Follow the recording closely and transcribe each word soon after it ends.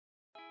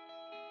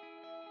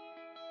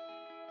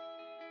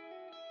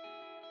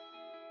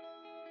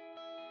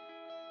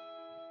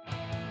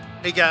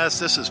Hey guys,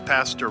 this is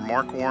Pastor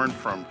Mark Warren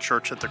from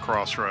Church at the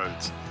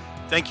Crossroads.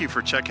 Thank you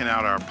for checking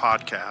out our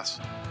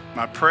podcast.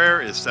 My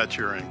prayer is that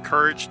you're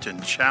encouraged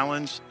and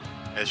challenged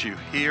as you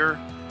hear,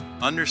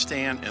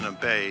 understand, and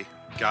obey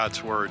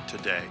God's Word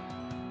today.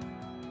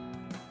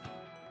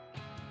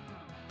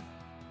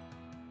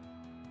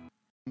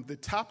 The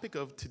topic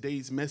of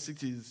today's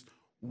message is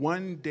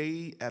one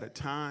day at a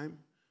time,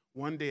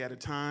 one day at a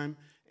time.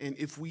 And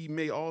if we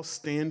may all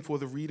stand for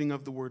the reading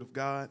of the Word of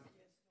God.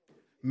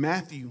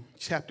 Matthew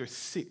chapter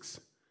 6,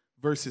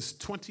 verses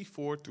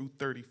 24 through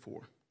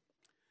 34.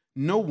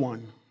 No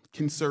one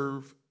can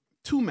serve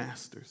two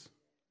masters,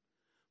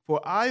 for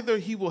either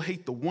he will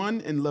hate the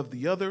one and love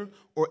the other,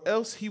 or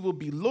else he will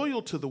be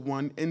loyal to the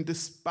one and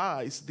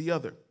despise the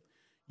other.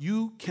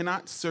 You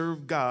cannot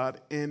serve God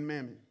and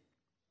mammon.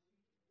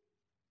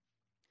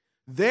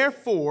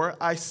 Therefore,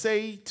 I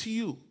say to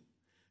you,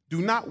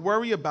 do not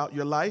worry about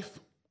your life,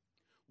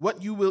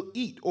 what you will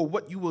eat or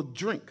what you will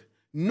drink,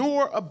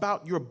 nor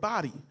about your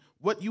body,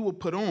 what you will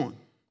put on.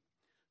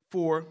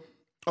 For,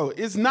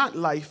 is not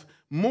life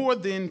more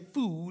than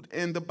food,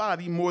 and the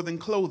body more than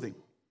clothing?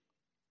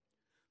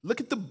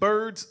 Look at the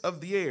birds of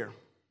the air,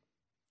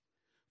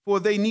 for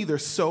they neither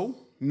sow,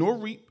 nor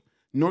reap,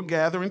 nor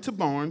gather into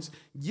barns,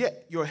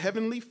 yet your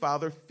heavenly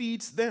Father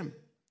feeds them.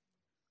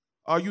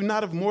 Are you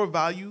not of more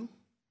value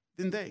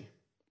than they?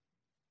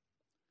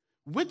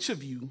 Which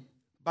of you,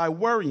 by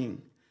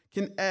worrying,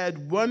 can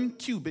add 1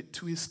 cubit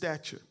to his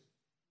stature?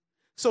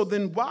 So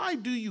then why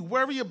do you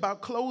worry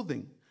about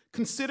clothing?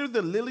 Consider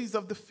the lilies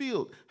of the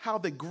field, how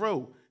they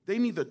grow. They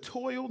neither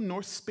toil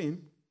nor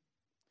spin.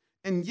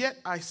 And yet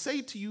I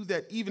say to you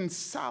that even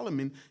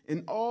Solomon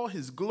in all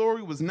his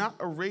glory was not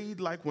arrayed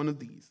like one of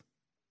these.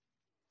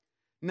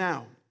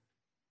 Now,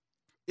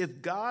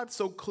 if God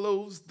so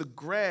clothes the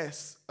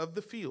grass of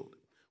the field,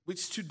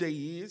 which today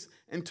is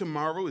and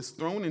tomorrow is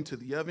thrown into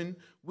the oven,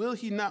 will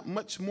he not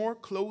much more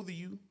clothe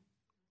you,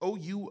 O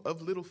you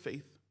of little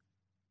faith?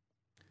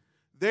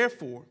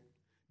 Therefore,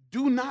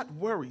 do not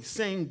worry,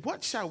 saying,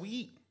 what shall we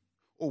eat?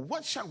 Or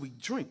what shall we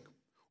drink?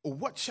 Or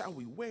what shall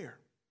we wear?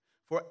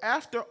 For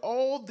after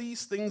all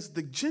these things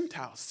the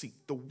Gentiles seek,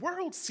 the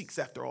world seeks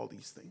after all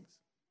these things.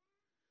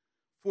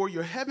 For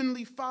your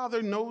heavenly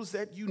Father knows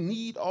that you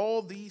need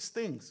all these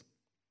things.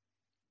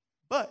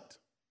 But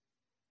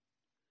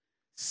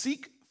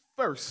seek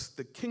first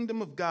the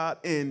kingdom of God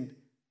and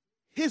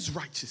his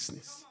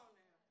righteousness,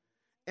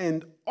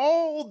 and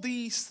all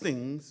these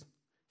things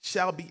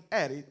shall be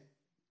added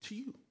to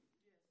you.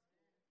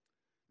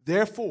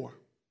 Therefore,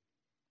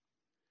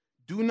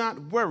 do not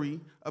worry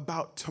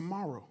about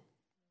tomorrow,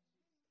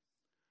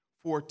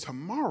 for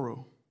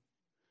tomorrow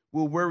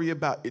will worry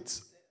about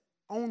its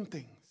own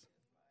things.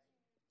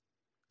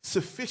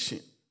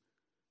 Sufficient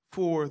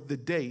for the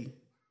day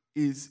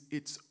is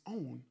its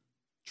own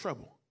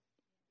trouble.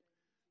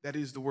 That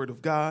is the word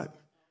of God.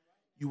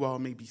 You all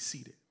may be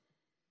seated.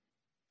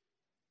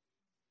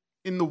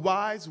 In the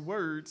wise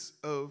words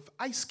of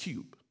Ice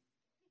Cube,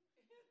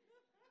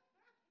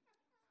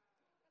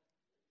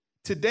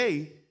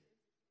 today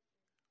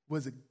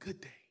was a good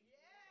day.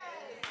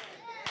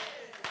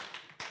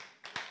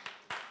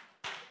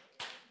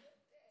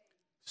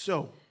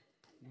 So,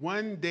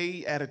 one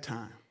day at a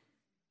time.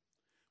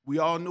 We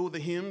all know the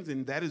hymns,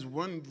 and that is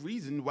one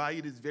reason why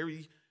it is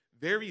very,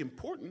 very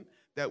important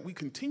that we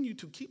continue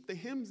to keep the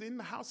hymns in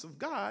the house of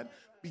God,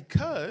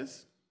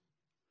 because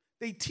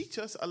they teach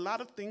us a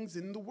lot of things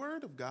in the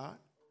Word of God.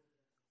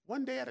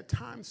 One day at a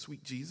time,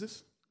 sweet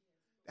Jesus.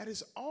 That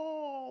is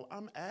all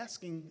I'm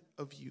asking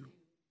of you.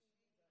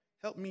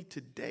 Help me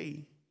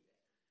today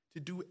to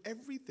do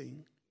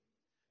everything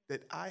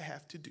that I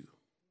have to do.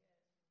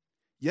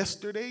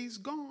 Yesterday's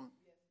gone,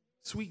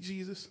 sweet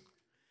Jesus,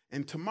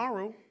 and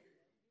tomorrow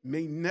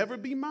may never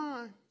be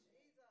mine.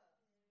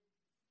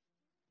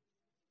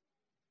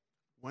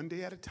 One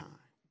day at a time.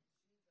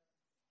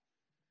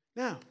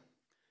 Now,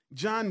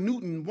 John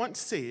Newton once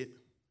said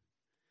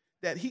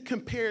that he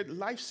compared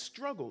life's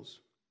struggles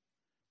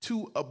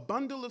to a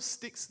bundle of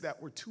sticks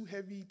that were too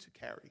heavy to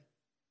carry.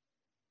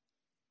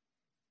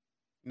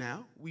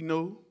 Now, we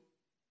know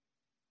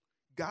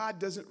God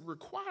doesn't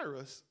require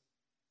us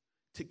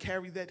to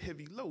carry that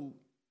heavy load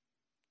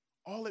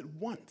all at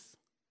once,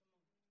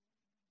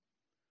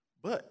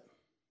 but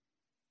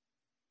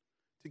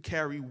to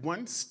carry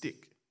 1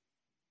 stick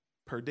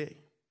per day.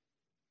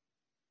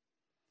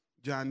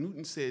 John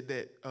Newton said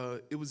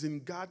that it was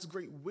in God's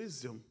great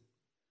wisdom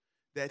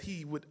that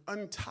he would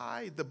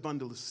untie the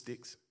bundle of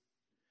sticks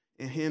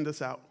and hand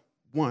us out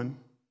one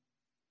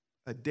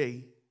a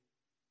day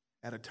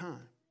at a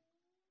time.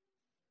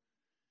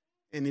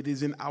 And it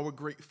is in our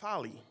great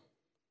folly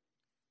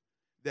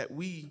that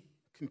we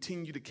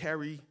continue to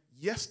carry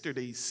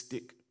yesterday's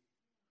stick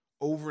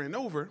over and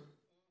over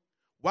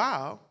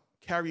while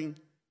carrying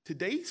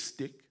today's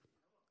stick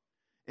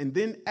and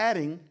then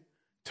adding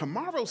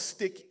tomorrow's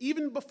stick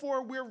even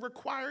before we're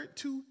required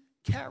to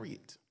carry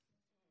it.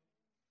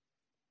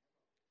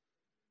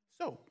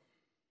 So,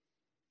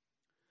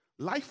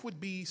 life would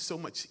be so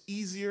much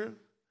easier.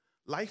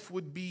 Life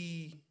would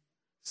be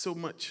so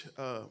much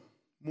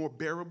more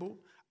bearable,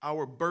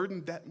 our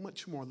burden that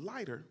much more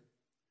lighter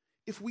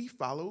if we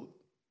followed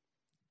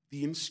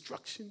the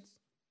instructions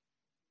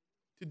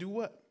to do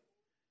what?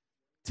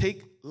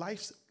 Take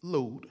life's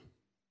load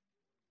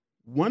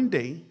one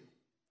day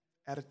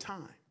at a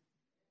time.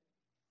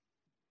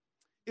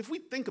 If we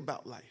think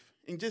about life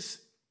and just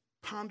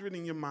ponder it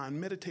in your mind,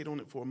 meditate on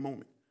it for a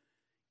moment,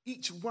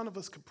 each one of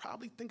us could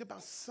probably think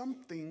about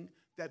something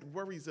that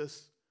worries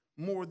us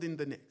more than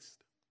the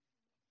next.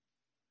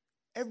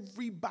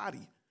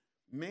 Everybody,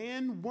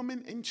 man,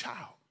 woman, and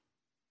child.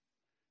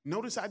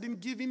 Notice I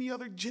didn't give any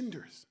other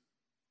genders.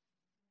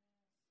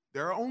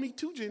 There are only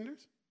two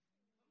genders,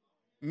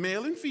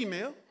 male and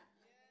female.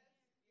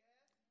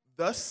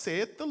 Thus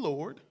saith the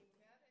Lord.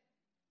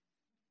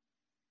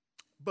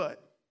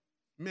 But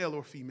male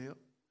or female,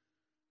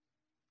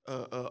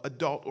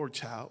 adult or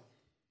child,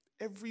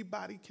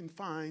 everybody can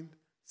find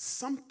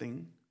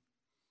something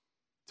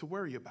to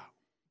worry about.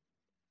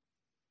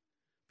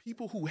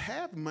 People who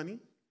have money,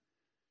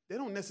 they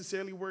don't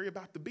necessarily worry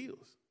about the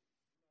bills.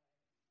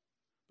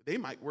 But they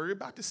might worry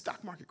about the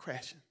stock market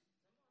crashing.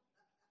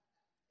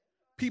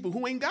 People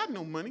who ain't got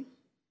no money,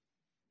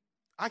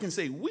 I can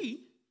say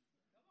we,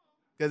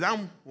 because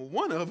I'm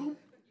one of them,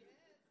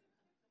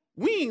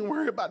 we ain't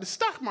worried about the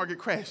stock market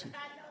crashing.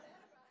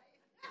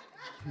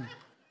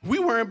 We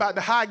worry about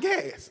the high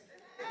gas.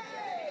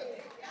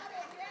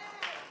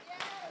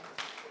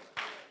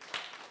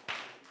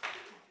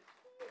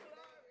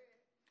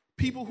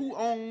 People who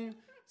own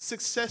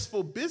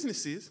successful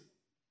businesses,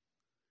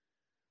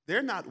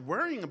 they're not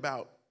worrying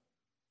about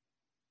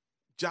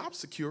job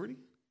security.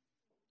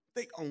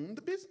 They own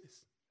the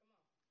business.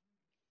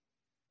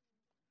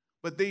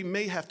 But they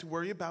may have to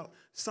worry about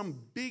some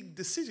big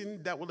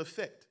decision that will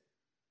affect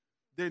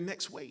their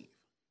next wave.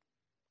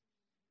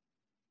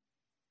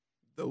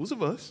 Those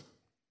of us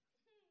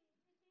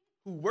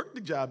who work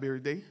the job every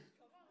day,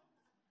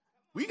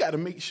 we got to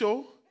make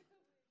sure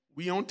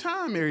we on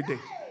time every day.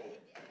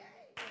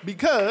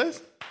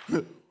 Because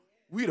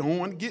we don't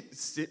want to get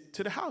sent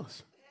to the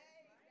house.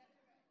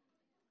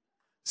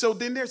 So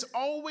then there's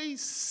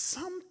always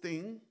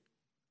something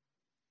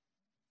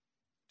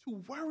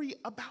to worry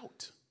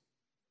about.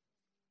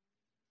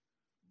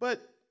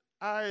 But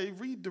I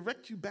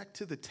redirect you back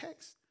to the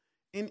text.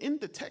 And in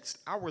the text,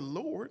 our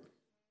Lord,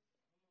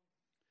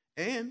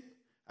 and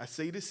I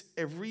say this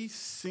every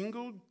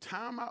single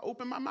time I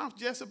open my mouth,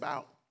 just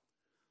about.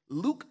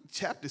 Luke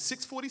chapter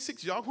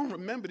 6:46, y'all gonna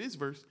remember this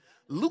verse.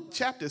 Luke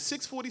chapter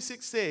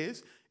 6:46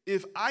 says,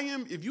 if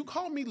you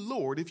call me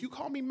Lord, if you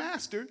call me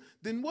Master,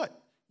 then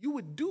what? You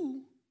would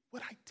do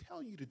what I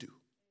tell you to do.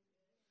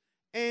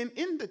 And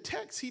in the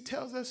text, he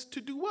tells us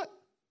to do what?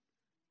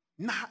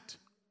 Not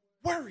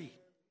worry.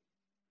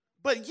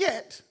 But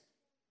yet,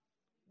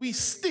 we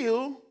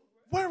still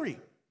worry.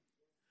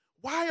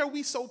 Why are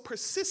we so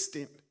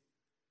persistent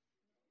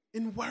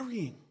in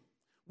worrying?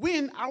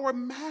 When our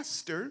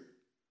Master,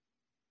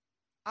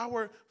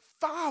 our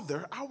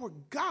Father, our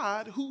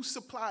God, who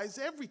supplies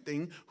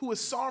everything, who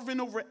is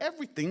sovereign over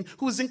everything,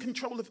 who is in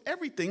control of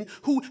everything,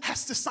 who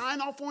has to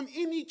sign off on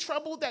any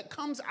trouble that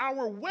comes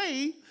our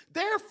way.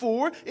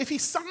 Therefore, if he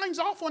signs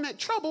off on that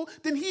trouble,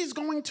 then he's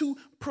going to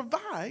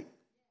provide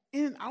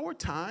in our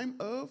time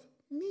of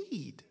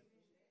need.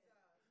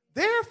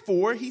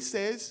 Therefore, he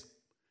says,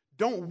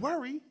 don't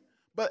worry,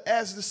 but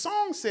as the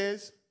song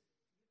says,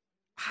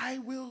 I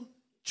will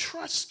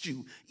trust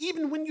you.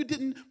 Even when you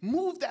didn't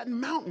move that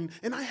mountain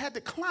and I had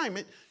to climb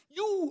it,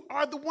 you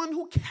are the one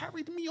who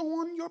carried me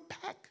on your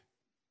back.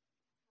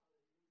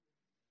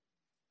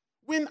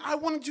 When I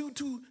wanted you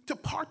to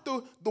part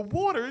the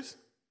waters,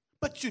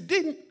 but you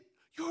didn't,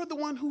 you're the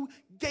one who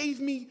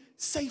gave me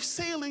safe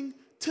sailing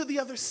to the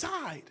other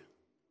side.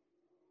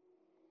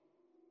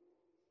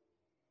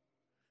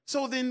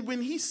 So then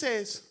when he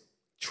says,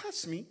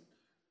 trust me,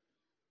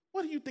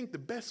 what do you think the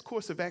best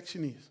course of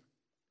action is?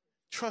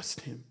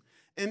 Trust him.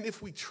 And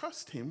if we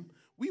trust him,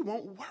 we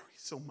won't worry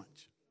so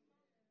much.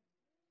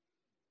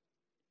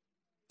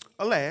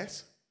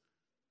 Alas,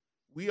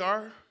 we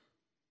are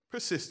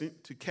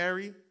persistent to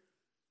carry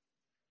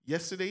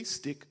yesterday's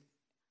stick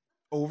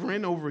over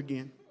and over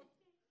again.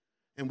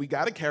 And we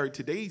got to carry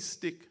today's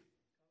stick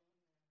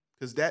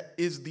because that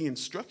is the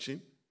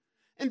instruction.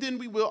 And then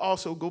we will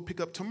also go pick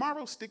up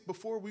tomorrow's stick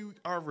before we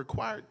are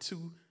required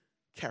to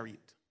carry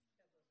it.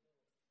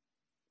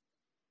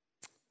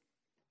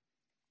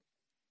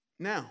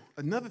 Now,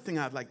 another thing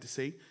I'd like to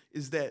say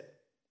is that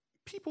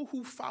people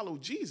who follow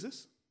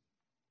Jesus,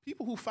 we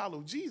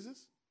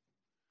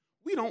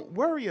don't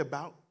worry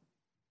about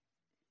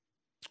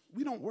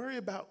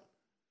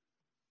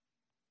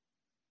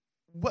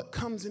what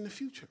comes in the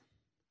future.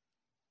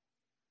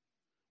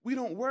 We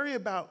don't worry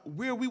about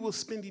where we will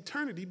spend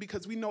eternity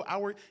because we know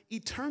our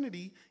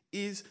eternity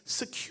is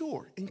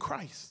secure in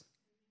Christ.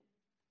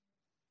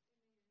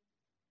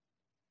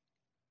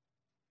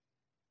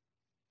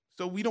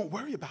 So we don't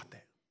worry about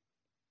that.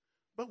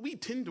 But we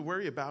tend to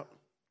worry about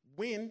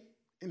when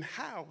and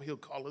how he'll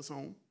call us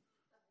home.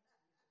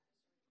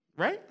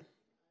 Right?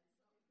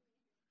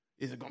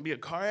 Is it going to be a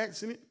car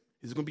accident?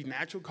 Is it going to be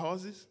natural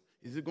causes?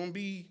 Is it going to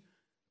be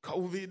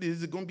COVID?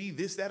 Is it going to be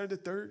this, that, or the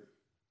third?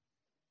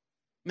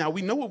 Now,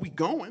 we know where we're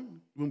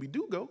going when we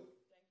do go,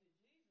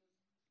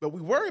 but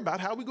we worry about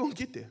how we're going to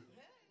get there.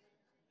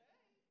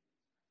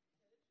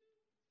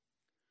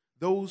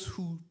 Those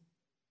who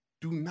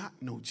do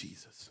not know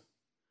Jesus,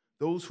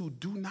 those who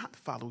do not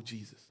follow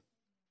Jesus,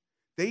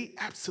 they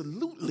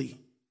absolutely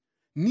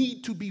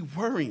need to be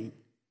worrying.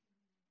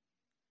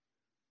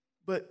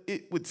 But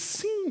it would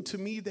seem to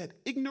me that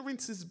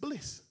ignorance is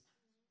bliss.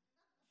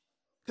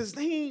 Because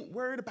they ain't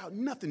worried about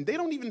nothing. They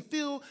don't even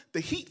feel the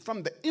heat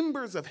from the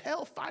embers of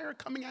hellfire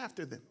coming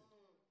after them.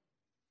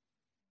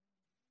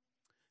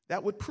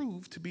 That would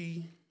prove to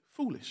be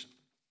foolish.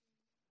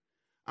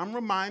 I'm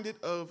reminded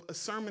of a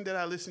sermon that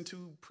I listen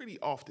to pretty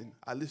often.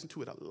 I listen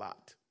to it a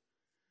lot.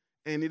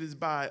 And it is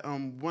by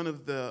one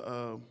of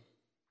the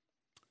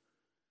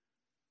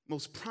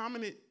most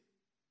prominent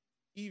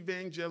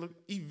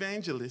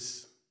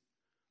evangelists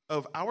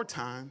of our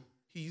time.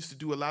 He used to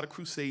do a lot of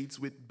crusades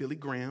with Billy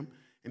Graham,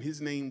 and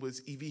his name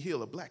was E.V.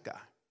 Hill, a black guy.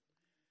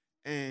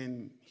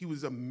 And he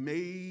was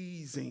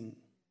amazing.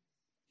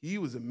 He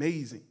was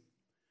amazing.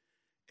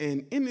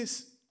 And in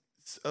this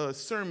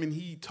sermon,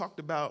 he talked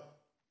about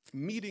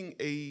meeting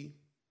a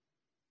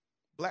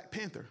Black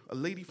Panther, a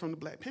lady from the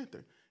Black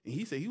Panther. And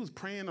he said he was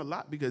praying a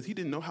lot because he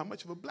didn't know how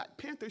much of a Black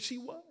Panther she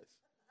was.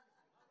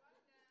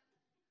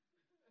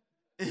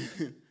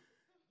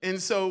 And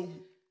so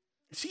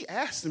she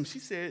asked him, she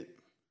said,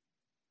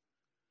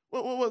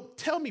 well,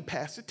 tell me,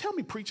 pastor, tell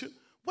me, preacher,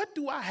 what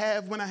do I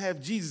have when I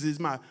have Jesus? Is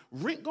my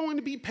rent going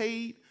to be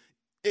paid?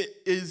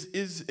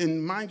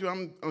 And mind you,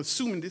 I'm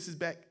assuming this is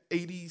back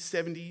 80s,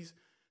 70s.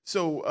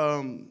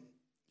 So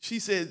she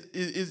said,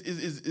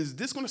 is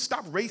this going to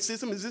stop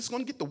racism? Is this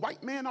going to get the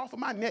white man off of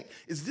my neck?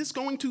 Is this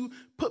going to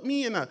put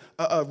me in a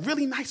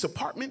really nice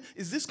apartment?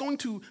 Is this going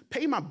to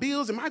pay my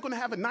bills? Am I going to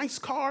have a nice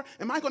car?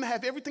 Am I going to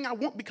have everything I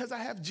want because I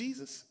have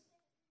Jesus?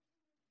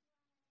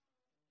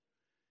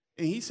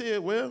 And he said,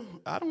 well,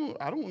 I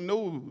don't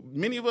know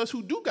many of us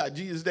who do got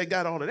Jesus that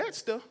got all of that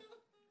stuff.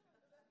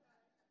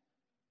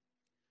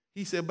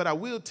 He said, but I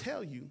will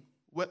tell you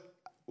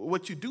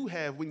what you do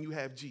have when you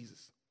have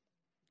Jesus.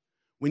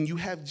 When you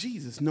have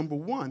Jesus, number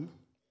one,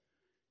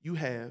 you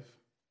have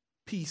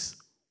peace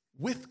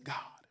with God.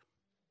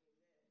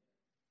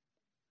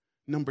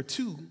 Number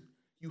two,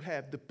 you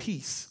have the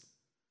peace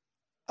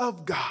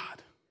of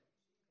God.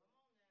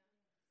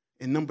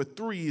 And number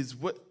three is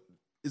what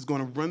is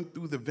going to run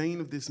through the vein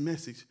of this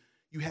message.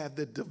 You have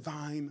the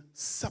divine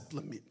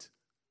supplement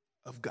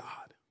of God.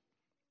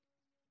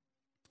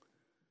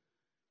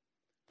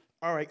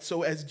 All right,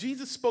 so as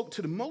Jesus spoke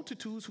to the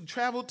multitudes who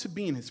traveled to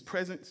be in his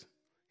presence,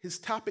 his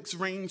topics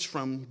range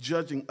from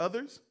judging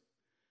others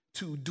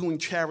to doing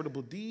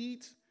charitable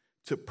deeds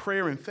to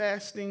prayer and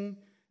fasting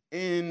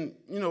and,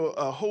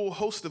 a whole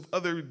host of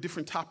other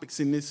different topics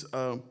in this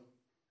book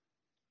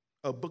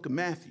of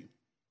Matthew.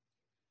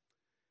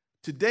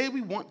 Today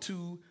we want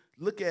to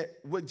look at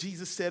what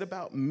Jesus said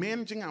about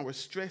managing our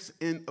stress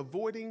and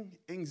avoiding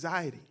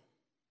anxiety.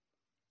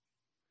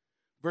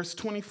 Verse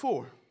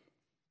 24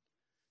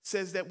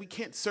 says that we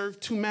can't serve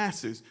two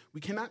masters.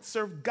 We cannot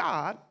serve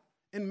God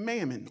and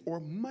mammon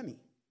or money.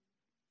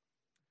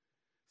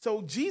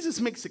 So Jesus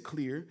makes it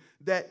clear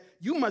that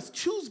you must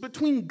choose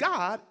between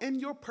God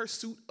and your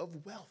pursuit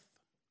of wealth.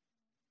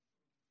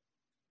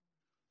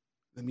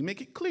 Let me make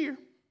it clear.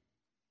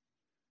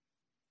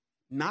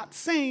 Not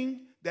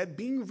saying that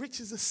being rich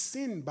is a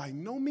sin, by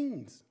no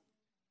means.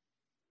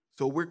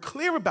 So we're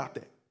clear about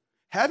that.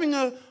 Having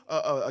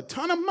a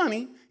ton of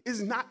money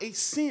is not a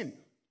sin,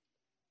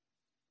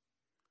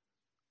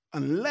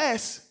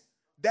 unless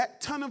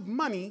that ton of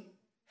money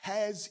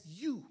has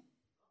you.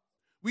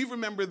 We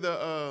remember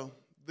the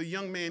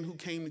young man who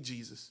came to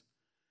Jesus,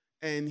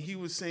 and he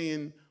was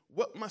saying,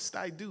 what must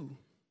I do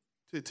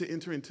to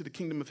enter into the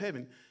kingdom of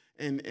heaven?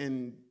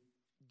 And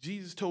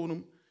Jesus told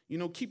him,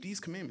 keep these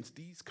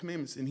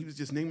commandments. And he was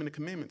just naming the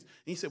commandments.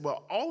 And he said,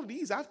 well, all of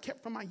these I've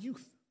kept from my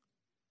youth.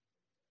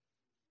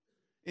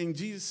 And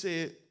Jesus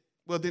said,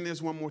 well, then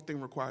there's one more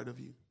thing required of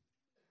you.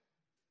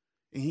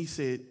 And he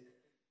said,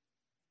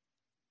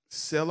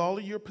 sell all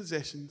of your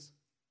possessions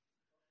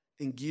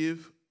and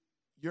give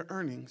your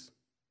earnings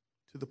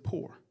to the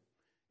poor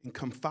and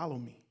come follow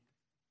me.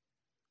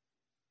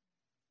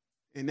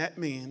 And that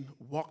man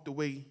walked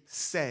away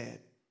sad,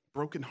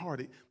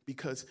 brokenhearted,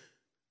 because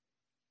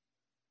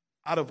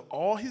out of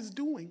all his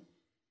doing,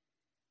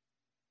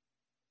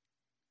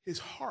 his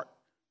heart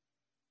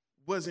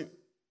wasn't,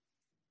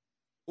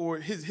 or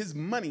his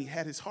money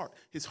had his heart.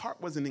 His heart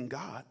wasn't in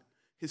God.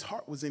 His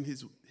heart was in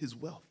his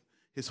wealth.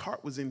 His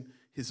heart was in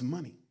his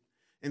money.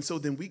 And so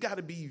then we got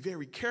to be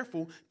very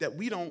careful that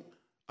we don't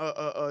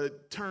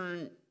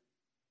turn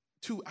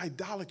to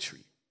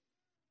idolatry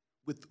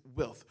with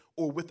wealth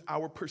or with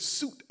our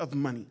pursuit of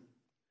money.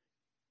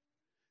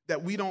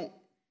 That we don't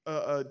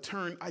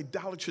turn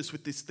idolatrous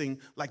with this thing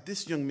like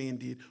this young man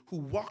did, who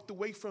walked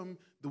away from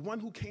the one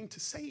who came to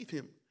save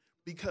him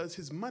because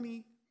his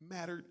money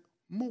mattered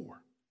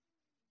more.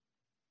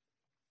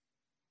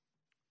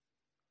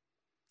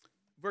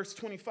 verse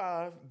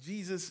 25,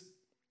 Jesus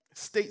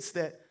states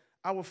that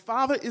our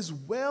Father is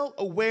well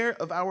aware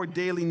of our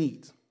daily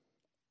needs.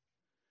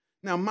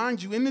 Now,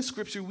 mind you, in this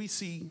scripture, we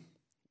see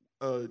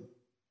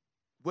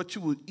what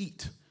you will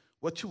eat,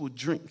 what you will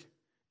drink,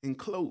 and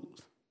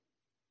clothes.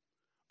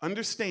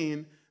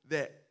 Understand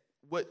that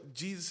what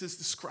Jesus is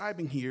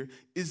describing here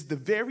is the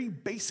very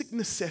basic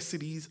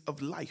necessities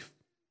of life,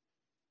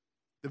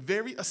 the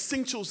very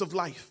essentials of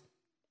life.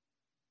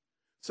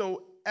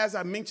 So, as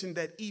I mentioned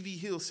that E.V.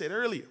 Hill said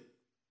earlier,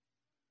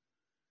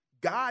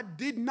 God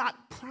did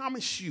not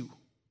promise you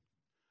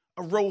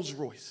a Rolls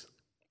Royce.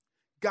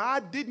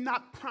 God did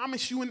not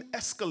promise you an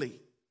Escalade.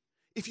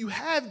 If you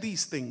have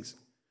these things,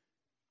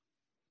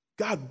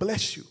 God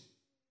bless you.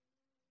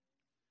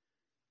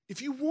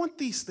 If you want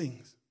these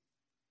things,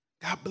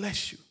 God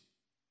bless you.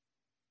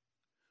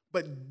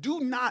 But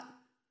do not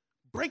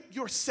break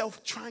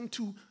yourself trying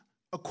to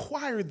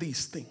acquire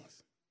these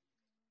things.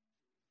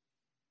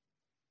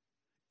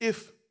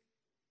 If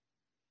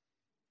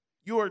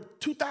your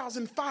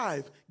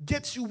 2005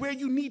 gets you where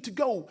you need to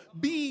go,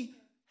 be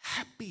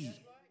happy.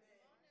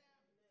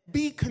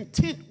 Be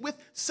content with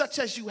such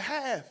as you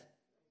have.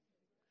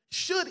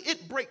 Should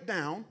it break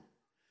down,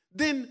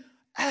 then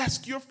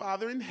ask your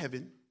Father in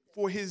heaven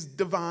for his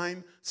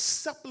divine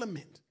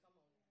supplement.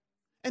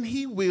 And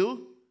he will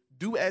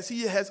do as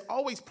he has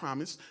always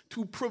promised,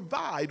 to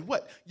provide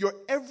what? Your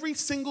every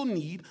single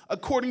need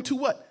according to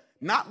what?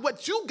 Not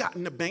what you got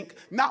in the bank,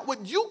 not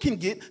what you can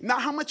get,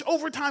 not how much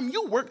overtime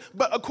you work,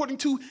 but according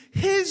to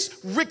his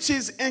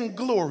riches and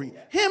glory.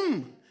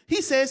 Him.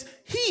 He says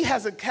he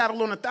has a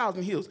cattle on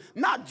 1,000 hills,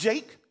 not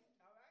Jake.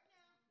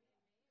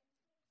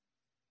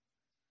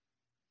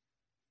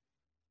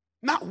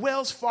 Not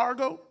Wells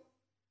Fargo.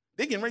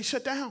 They're getting ready to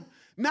shut down.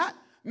 Not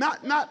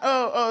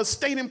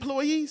state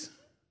employees.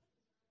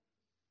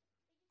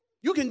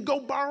 You can go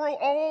borrow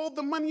all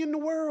the money in the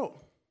world.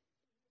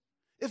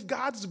 If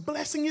God's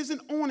blessing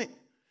isn't on it,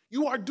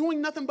 you are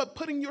doing nothing but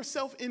putting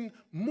yourself in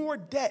more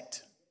debt.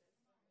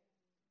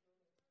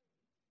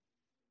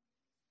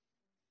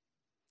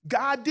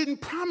 God didn't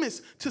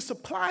promise to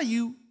supply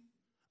you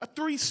a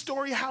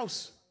 3-story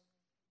house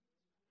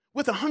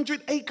with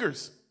 100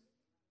 acres.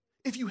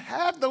 If you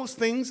have those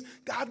things,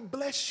 God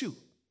bless you.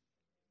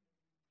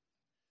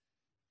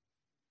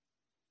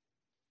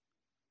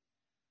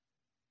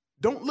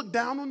 Don't look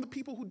down on the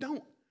people who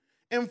don't.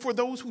 And for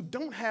those who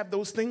don't have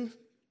those things,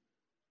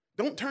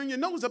 don't turn your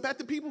nose up at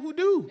the people who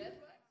do.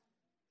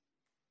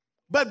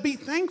 But be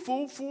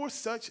thankful for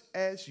such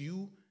as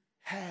you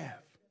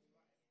have.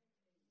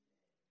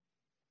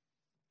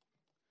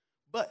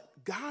 But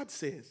God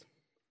says,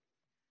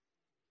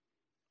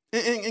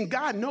 and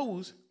God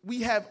knows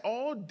we have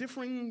all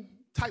different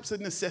types of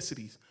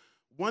necessities.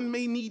 One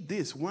may need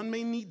this, one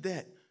may need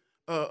that.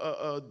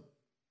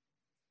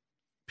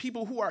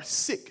 People who are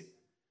sick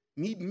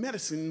need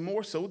medicine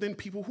more so than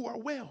people who are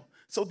well.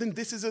 So then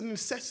this is a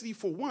necessity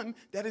for one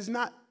that is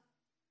not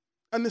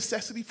a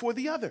necessity for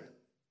the other.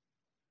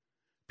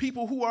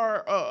 People who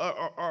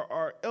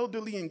are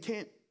elderly and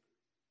can't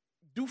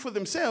do for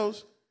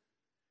themselves,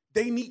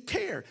 they need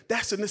care.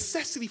 That's a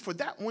necessity for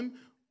that one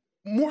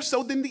more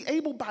so than the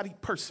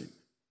able-bodied person.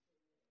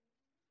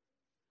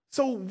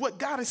 So what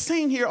God is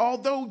saying here,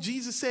 although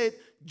Jesus said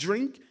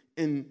drink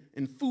and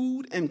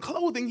food and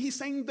clothing, he's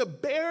saying the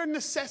bare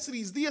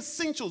necessities, the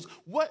essentials,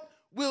 what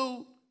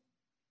will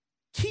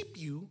keep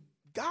you,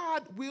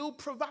 God will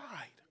provide.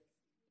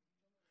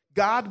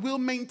 God will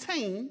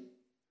maintain.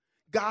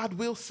 God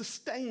will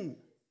sustain.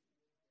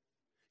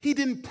 He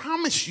didn't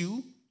promise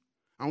you,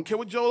 I don't care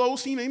what Joel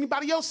Osteen or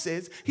anybody else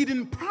says, he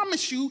didn't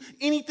promise you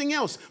anything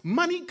else.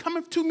 Money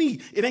cometh to me.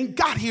 It ain't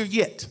got here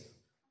yet.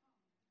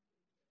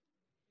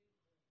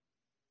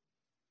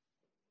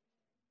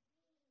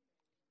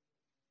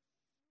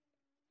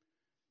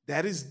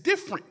 That is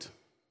different.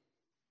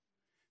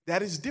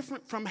 That is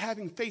different from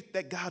having faith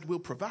that God will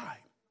provide.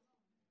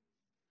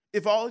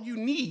 If all you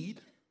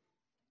need,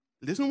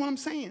 listen to what I'm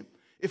saying,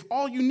 if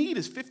all you need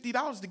is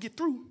 $50 to get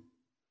through,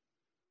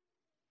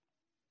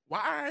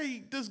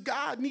 why does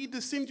God need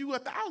to send you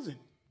 1,000?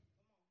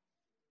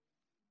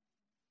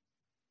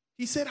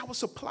 He said, I will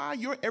supply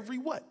your every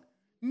what?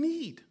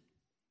 Need.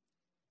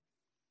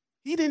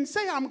 He didn't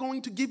say I'm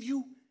going to give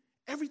you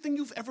everything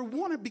you've ever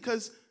wanted,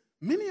 because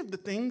many of the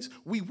things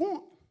we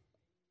want,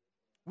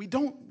 we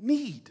don't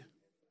need.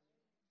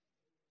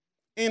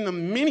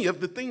 And many of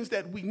the things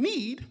that we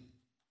need,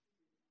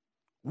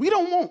 we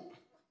don't want.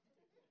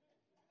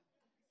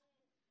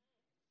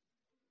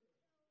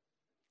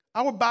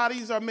 Our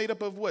bodies are made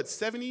up of what,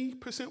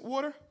 70%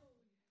 water?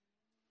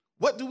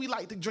 What do we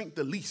like to drink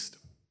the least?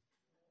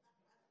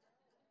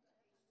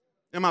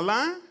 Am I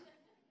lying?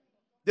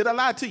 Did I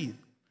lie to you?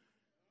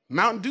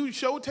 Mountain Dew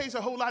sure tastes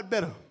a whole lot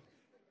better.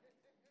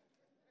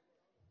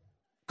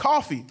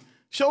 Coffee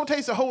sure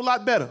tastes a whole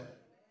lot better.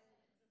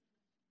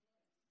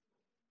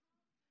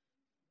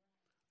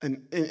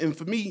 And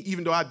for me,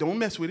 even though I don't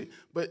mess with it,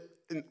 but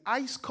an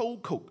ice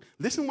cold Coke.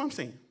 Listen to what I'm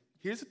saying.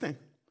 Here's the thing.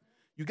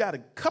 You got a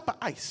cup of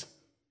ice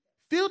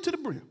filled to the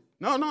brim.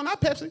 No, not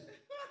Pepsi.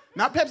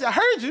 Not Pepsi. I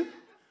heard you.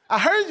 I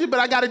heard you, but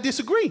I got to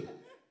disagree.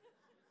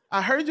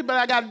 I heard you, but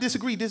I got to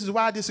disagree. This is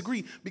why I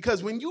disagree.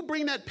 Because when you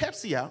bring that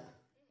Pepsi out,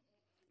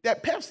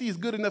 that Pepsi is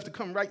good enough to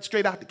come right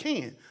straight out the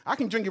can. I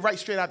can drink it right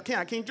straight out the can.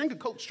 I can't drink a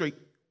Coke straight.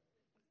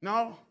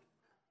 No.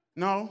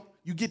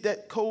 You get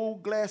that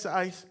cold glass of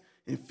ice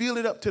and fill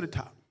it up to the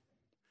top.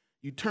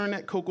 You turn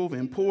that Coke over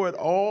and pour it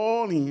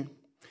all in,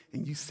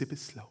 and you sip it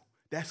slow.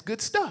 That's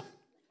good stuff.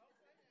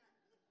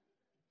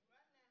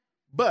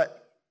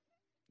 But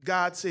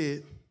God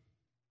said,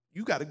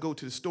 you got to go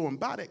to the store and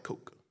buy that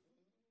Coke.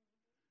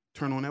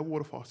 Turn on that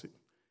water faucet.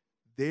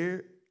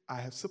 There I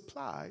have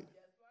supplied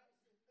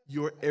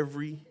your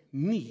every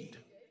need.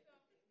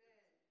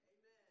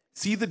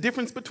 See the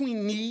difference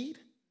between need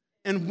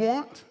and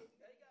want?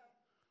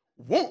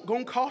 Want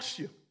gonna cost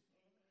you.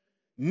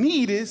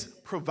 Need is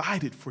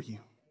provided for you.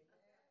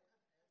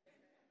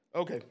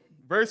 Okay,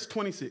 verse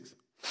 26.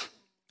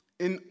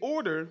 In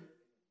order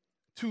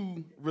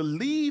to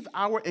relieve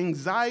our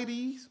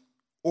anxieties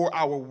or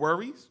our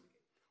worries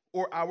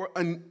or our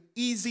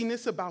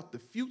uneasiness about the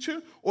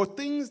future or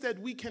things that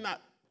we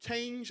cannot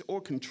change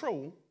or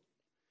control,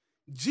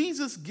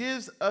 Jesus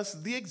gives us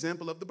the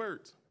example of the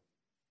birds.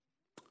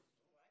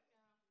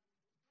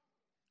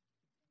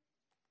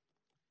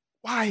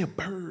 Why a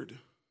bird?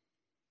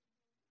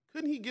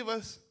 Couldn't he give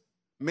us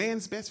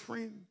man's best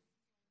friend,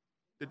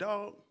 the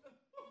dog?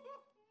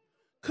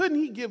 Couldn't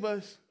he give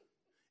us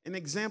an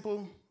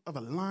example of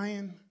a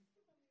lion?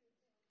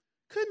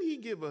 Couldn't he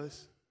give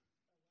us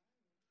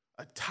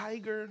a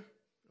tiger,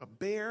 a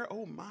bear?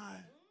 Oh my.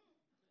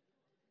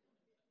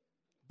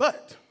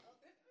 But,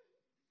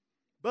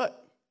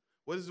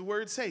 what does the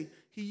word say?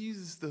 He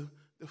uses the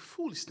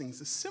foolish things,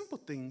 the simple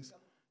things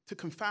to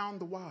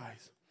confound the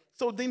wise.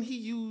 So then he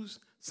used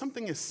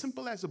something as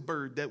simple as a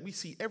bird that we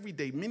see every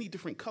day, many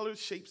different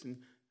colors, shapes, and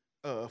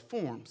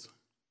forms.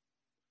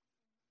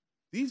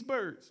 These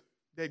birds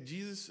that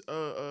Jesus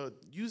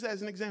used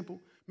as an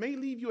example may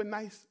leave you a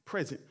nice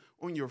present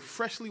on your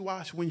freshly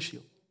washed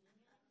windshield.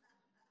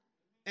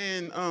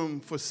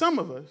 And for some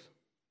of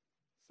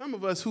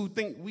us who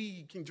think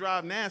we can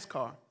drive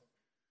NASCAR,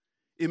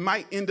 it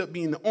might end up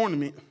being the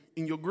ornament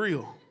in your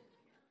grill.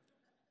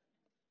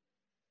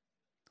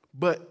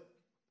 But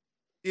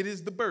it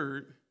is the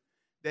bird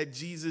that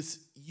Jesus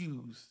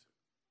used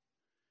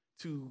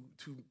to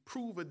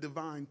prove a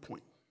divine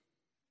point.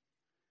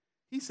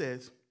 He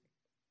says,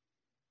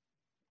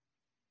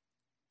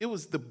 it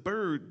was the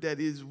bird that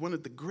is one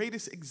of the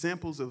greatest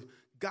examples of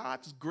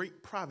God's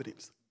great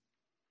providence.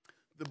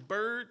 The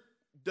bird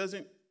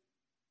doesn't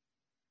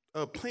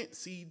plant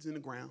seeds in the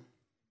ground.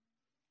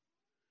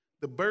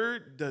 The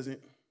bird doesn't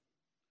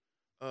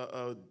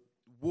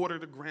water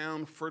the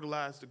ground,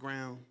 fertilize the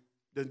ground,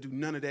 doesn't do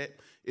none of that.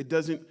 It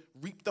doesn't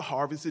reap the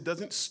harvest. It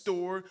doesn't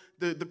store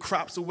the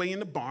crops away in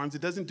the barns.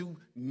 It doesn't do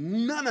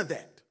none of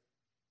that.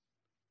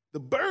 The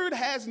bird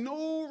has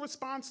no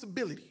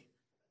responsibility.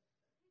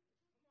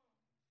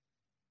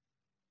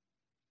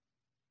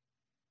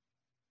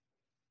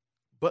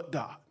 But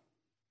God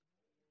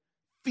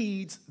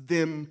feeds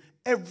them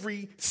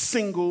every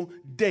single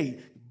day.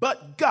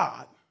 But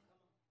God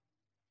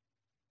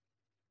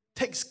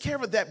takes care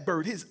of that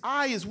bird. His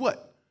eye is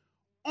what?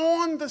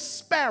 On the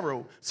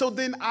sparrow. So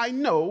then I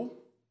know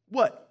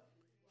what?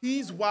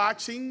 He's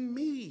watching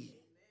me.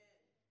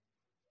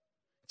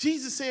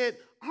 Jesus said,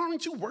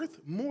 aren't you worth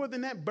more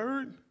than that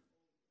bird?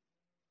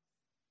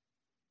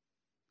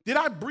 Did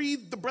I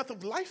breathe the breath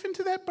of life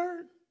into that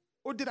bird?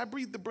 Or did I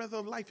breathe the breath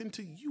of life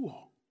into you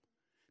all?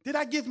 Did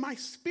I give my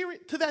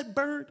spirit to that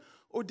bird?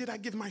 Or did I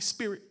give my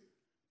spirit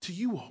to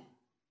you all?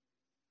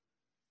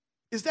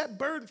 Is that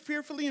bird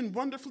fearfully and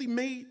wonderfully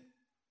made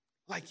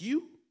like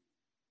you?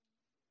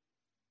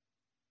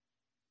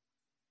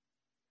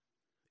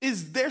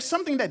 Is there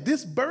something that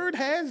this bird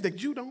has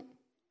that you don't?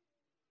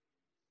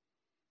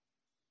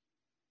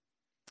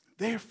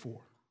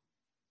 Therefore,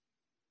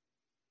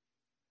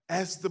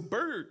 as the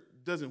bird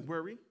doesn't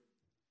worry,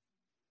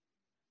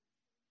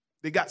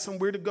 they got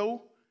somewhere to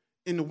go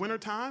in the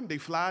wintertime, they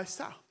fly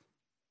south.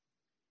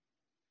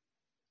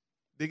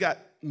 They got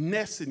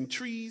nests and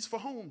trees for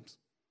homes.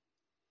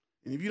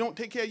 And if you don't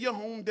take care of your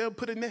home, they'll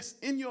put a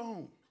nest in your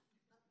home.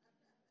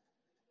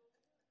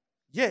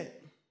 Yet,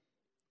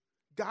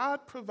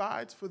 God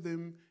provides for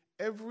them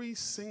every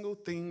single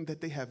thing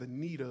that they have a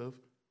need of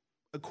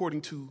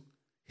according to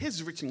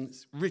his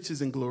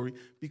riches and glory,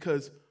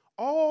 because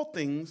all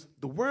things,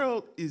 the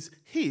world is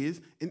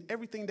his, and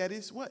everything that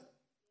is what?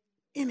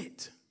 In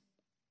it.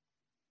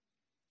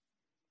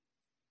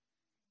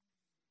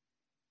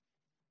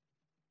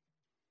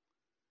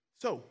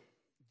 So,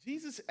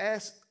 Jesus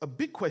asked a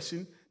big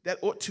question that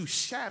ought to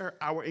shatter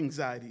our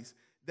anxieties,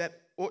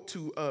 that ought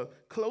to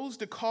close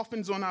the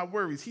coffins on our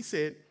worries. He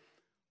said,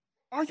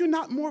 are you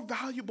not more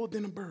valuable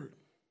than a bird?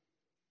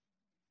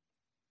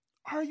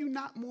 Are you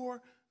not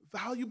more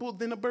valuable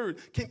than a bird?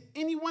 Can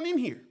anyone in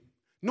here,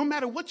 no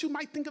matter what you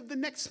might think of the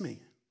next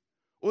man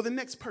or the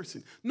next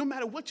person, no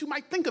matter what you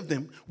might think of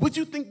them, would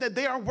you think that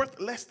they are worth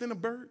less than a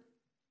bird?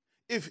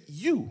 If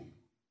you,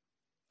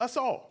 us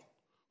all,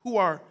 who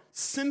are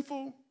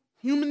sinful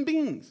human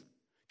beings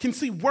can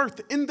see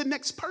worth in the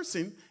next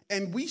person,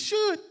 and we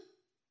should.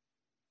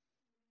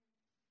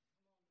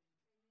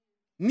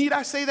 Need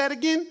I say that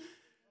again?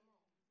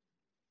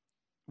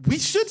 We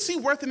should see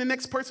worth in the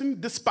next person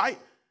despite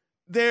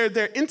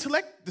their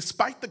intellect,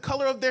 despite the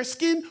color of their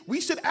skin. We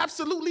should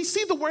absolutely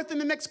see the worth in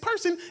the next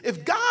person.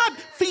 If God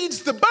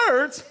feeds the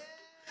birds,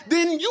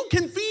 then you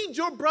can feed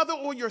your brother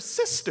or your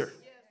sister.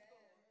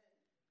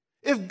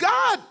 If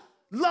God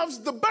loves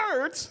the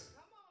birds,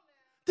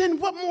 then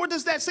what more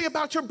does that say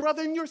about your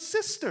brother and your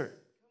sister?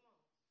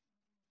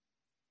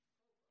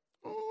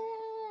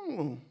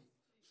 Oh,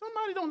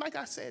 somebody don't like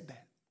I said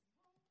that.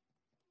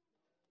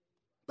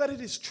 But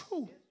it is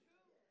true.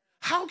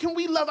 How can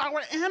we love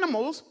our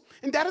animals?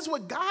 And that is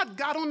what God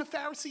got on the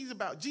Pharisees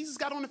about. Jesus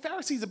got on the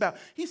Pharisees about.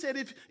 He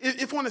said,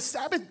 if on a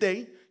Sabbath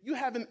day you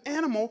have an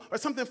animal or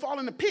something fall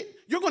in the pit,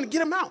 you're going to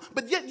get him out.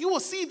 But yet you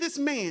will see this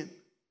man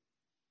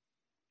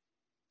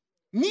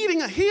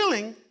needing a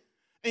healing,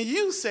 and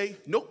you say,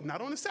 nope,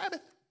 not on the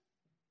Sabbath.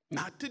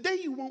 Not today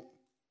you won't.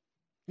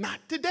 Not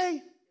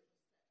today.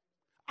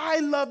 I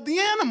love the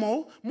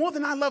animal more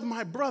than I love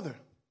my brother.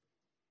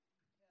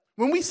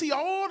 When we see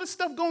all the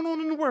stuff going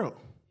on in the world,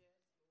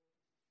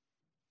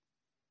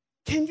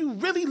 can you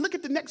really look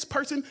at the next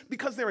person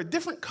because they're a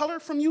different color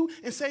from you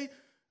and say,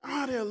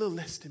 oh, they're a little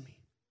less than me?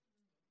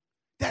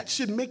 That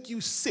should make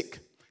you sick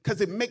because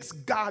it makes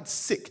God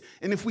sick.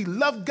 And if we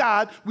love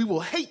God, we will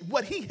hate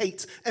what he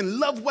hates and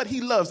love what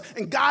he loves.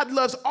 And God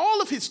loves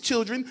all of his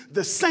children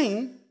the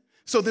same,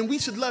 so then we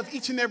should love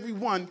each and every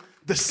one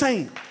the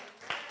same.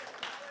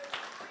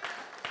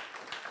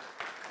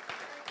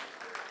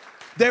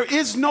 There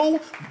is no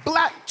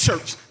black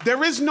church.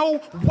 There is no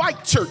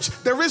white church.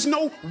 There is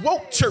no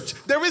woke church.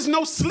 There is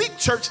no sleep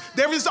church.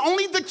 There is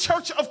only the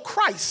church of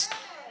Christ.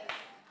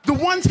 The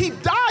ones he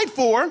died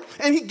for,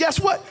 and guess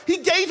what? He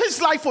gave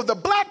his life for the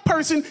black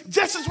person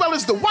just as well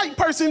as the white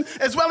person,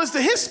 as well as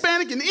the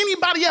Hispanic and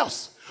anybody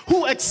else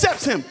who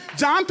accepts him.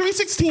 John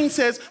 3:16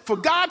 says, for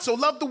God so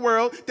loved the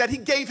world that he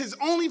gave his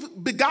only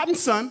begotten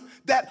son,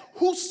 that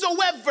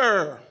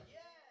whosoever.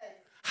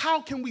 How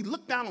can we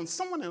look down on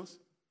someone else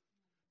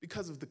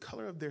because of the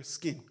color of their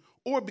skin,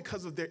 or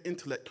because of their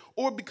intellect,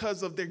 or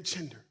because of their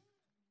gender?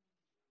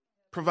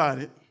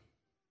 Provided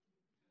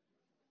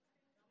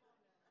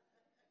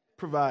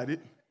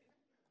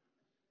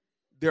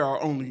there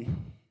are only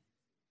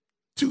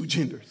two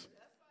genders.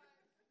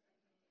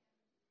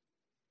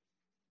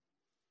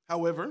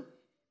 However,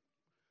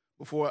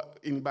 before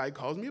anybody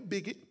calls me a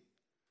bigot,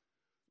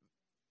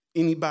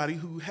 anybody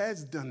who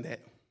has done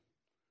that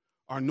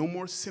are no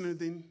more sinner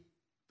than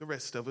the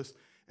rest of us,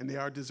 and they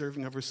are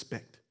deserving of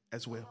respect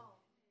as well.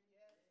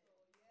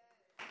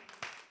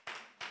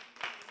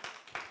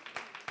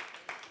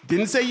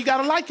 Didn't say you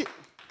gotta like it.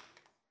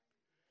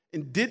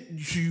 And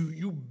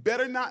you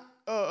better not,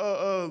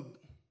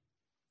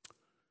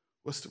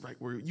 what's the right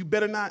word? You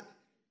better not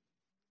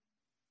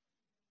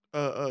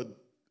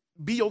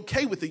be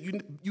okay with it.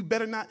 You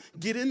better not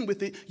get in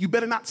with it. You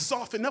better not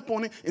soften up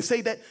on it and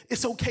say that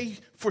it's okay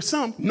for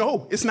some.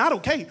 No, it's not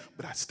okay,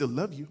 but I still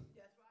love you.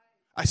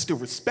 I still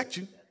respect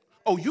you.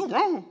 Oh, you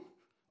wrong.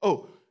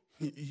 Oh,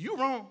 you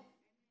wrong,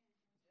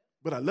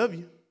 but I love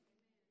you.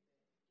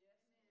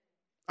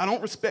 I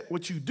don't respect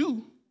what you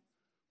do,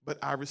 but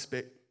I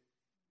respect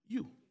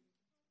you.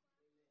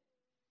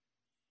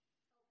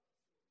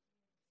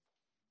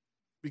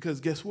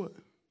 Because guess what?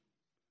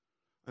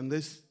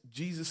 Unless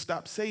Jesus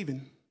stops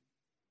saving,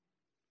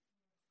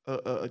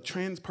 a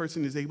trans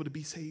person is able to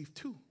be saved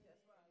too.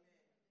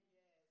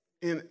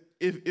 And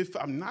if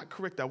I'm not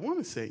correct, I want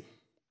to say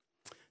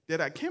that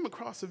I came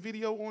across a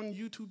video on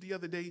YouTube the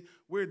other day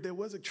where there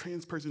was a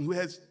trans person who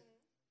has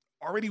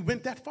already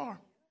went that far.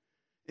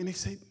 And they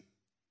said,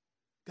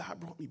 God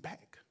brought me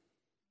back.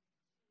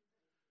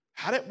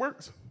 How that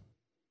works?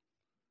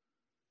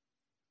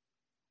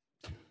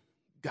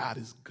 God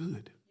is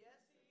good.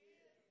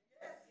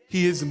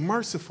 He is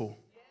merciful.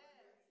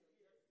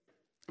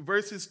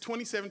 Verses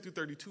 27 through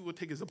 32 will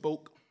take as a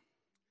bulk.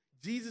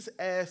 Jesus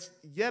asked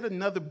yet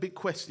another big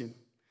question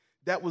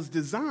that was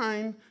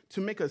designed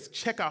to make us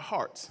check our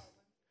hearts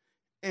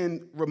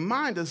and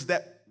remind us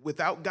that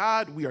without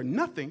God, we are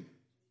nothing.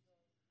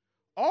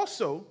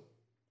 Also,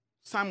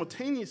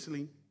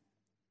 simultaneously,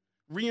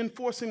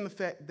 reinforcing the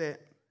fact that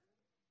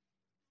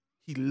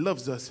he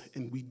loves us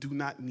and we do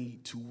not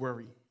need to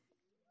worry.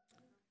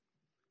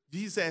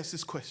 Jesus asked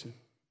this question: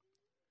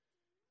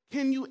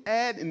 can you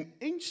add an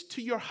inch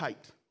to your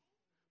height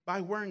by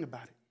worrying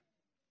about it?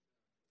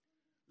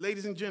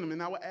 Ladies and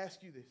gentlemen, I will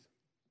ask you this.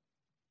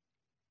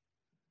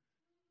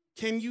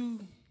 Can you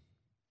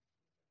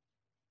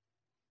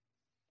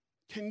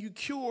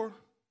cure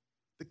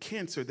the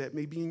cancer that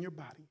may be in your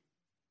body,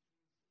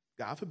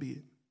 God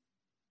forbid,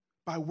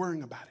 by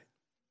worrying about it?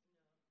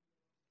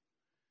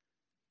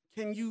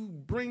 Can you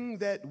bring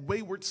that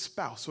wayward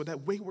spouse or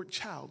that wayward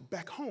child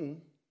back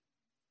home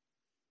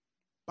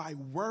by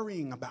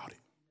worrying about it?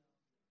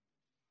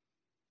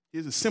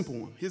 Here's a simple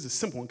one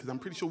because I'm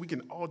pretty sure we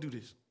can all do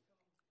this.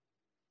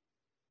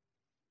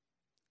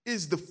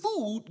 Is the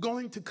food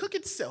going to cook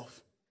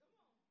itself?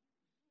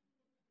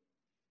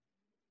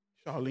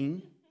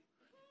 Charlene,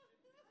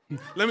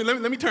 let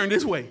me turn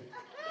this way.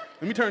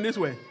 Let me turn this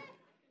way.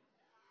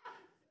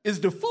 Is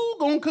the food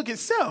going to cook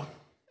itself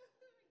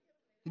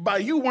by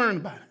you worrying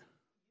about it?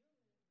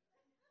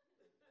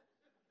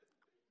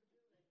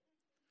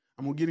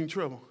 I'm going to get in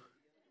trouble.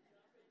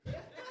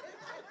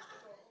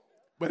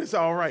 But it's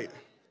all right.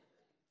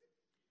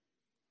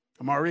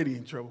 I'm already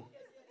in trouble.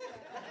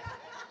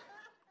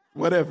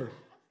 Whatever.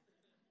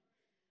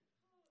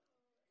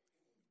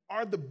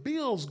 Are the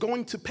bills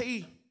going to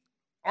pay?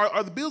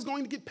 Are the bills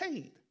going to get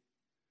paid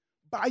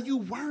by you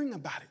worrying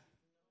about it?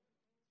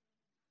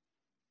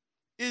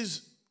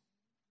 Is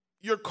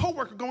your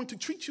coworker going to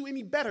treat you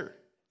any better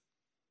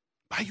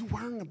by you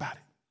worrying about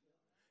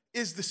it?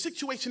 Is the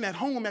situation at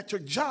home, at your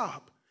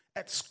job,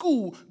 at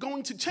school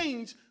going to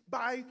change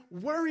by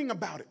worrying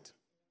about it?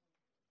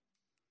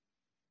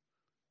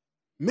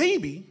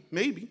 Maybe,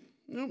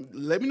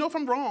 let me know if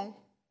I'm wrong.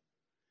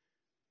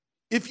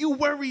 If you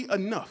worry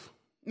enough,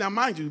 now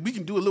mind you, we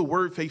can do a little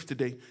word faith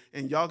today,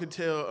 and y'all can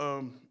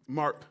tell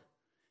Mark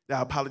that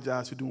I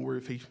apologize for doing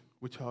word faith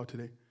with y'all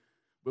today,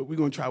 but we're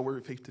going to try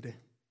word faith today.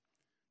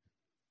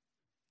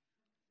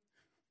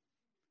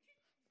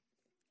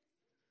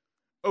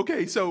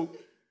 Okay, so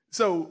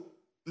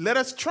let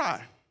us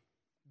try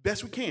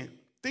best we can.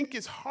 Think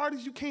as hard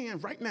as you can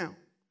right now.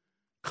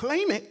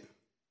 Claim it.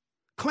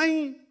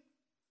 Claim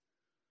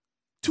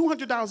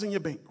 $200 in your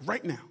bank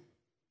right now.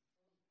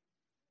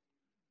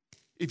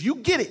 If you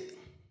get it,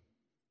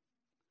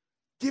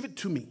 give it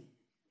to me.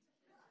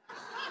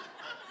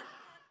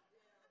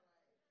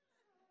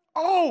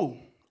 Oh,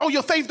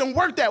 your faith don't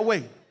work that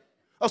way.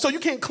 Oh, so you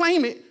can't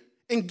claim it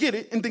and get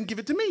it and then give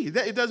it to me.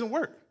 It doesn't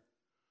work.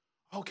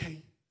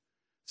 Okay.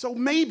 So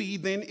maybe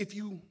then if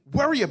you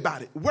worry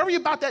about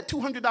that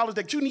 $200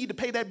 that you need to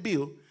pay that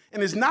bill,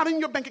 and it's not in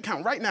your bank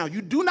account right now,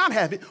 you do not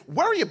have it,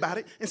 worry about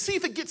it and see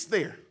if it gets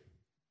there.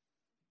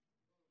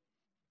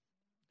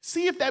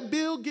 See if that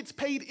bill gets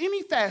paid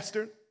any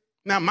faster.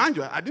 Now, mind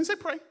you, I didn't say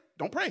pray.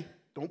 Don't pray.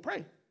 Don't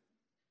pray.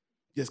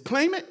 Just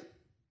claim it,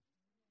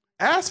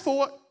 ask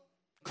for it,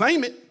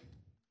 claim it,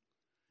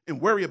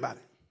 and worry about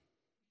it.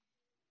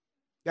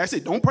 That's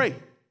it. Don't pray.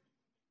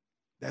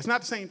 That's not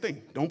the same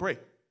thing. Don't pray.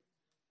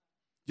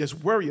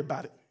 Just worry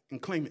about it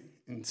and claim it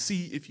and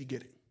see if you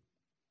get it.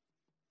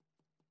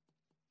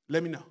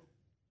 Let me know.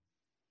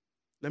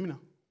 Let me know.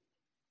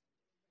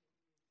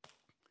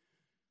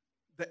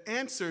 The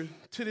answer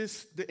to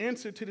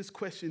this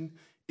question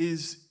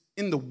is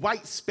in the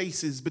white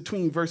spaces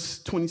between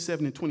verse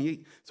 27 and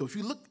 28. So if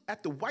you look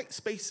at the white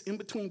space in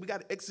between, we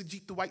got to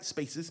exegete the white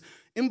spaces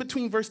in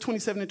between verse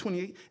 27 and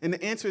 28, and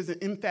the answer is an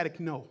emphatic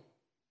no.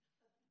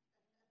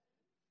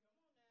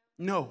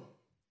 No.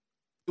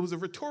 It was a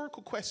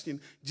rhetorical question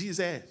Jesus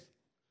asked.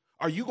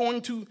 Are you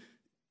going to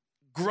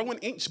grow an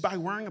inch by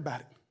worrying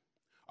about it?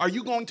 Are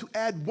you going to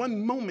add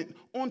one moment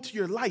onto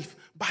your life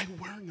by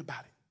worrying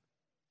about it?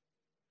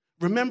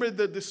 Remember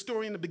the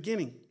story in the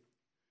beginning.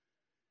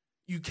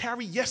 You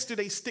carry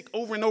yesterday's stick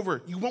over and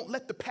over. You won't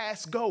let the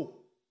past go.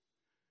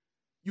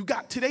 You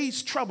got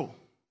today's trouble.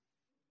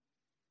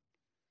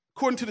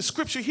 According to the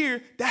scripture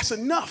here, that's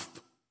enough.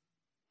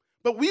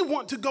 But we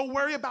want to go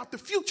worry about the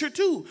future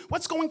too.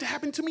 What's going to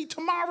happen to me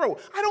tomorrow?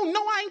 I don't know.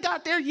 I ain't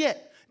got there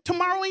yet.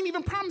 Tomorrow ain't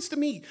even promised to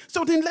me.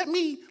 So then let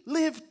me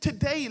live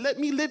today. Let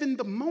me live in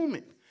the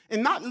moment.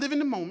 And not live in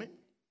the moment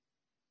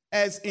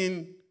as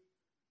in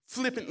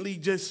flippantly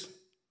just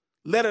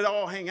let it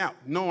all hang out.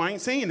 No, I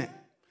ain't saying that.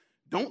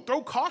 Don't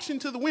throw caution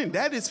to the wind.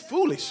 That is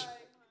foolish.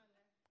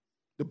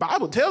 The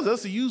Bible tells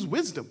us to use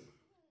wisdom.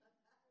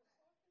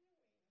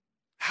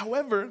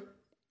 However,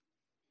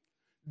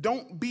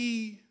 don't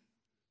be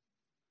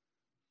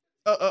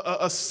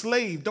a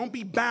slave. Don't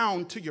be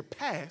bound to your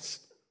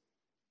past.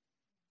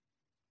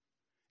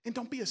 And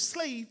don't be a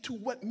slave to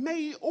what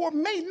may or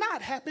may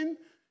not happen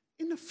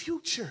in the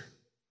future.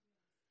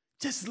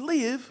 Just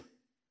live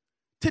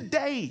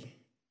today,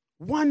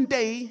 one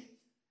day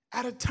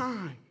at a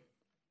time.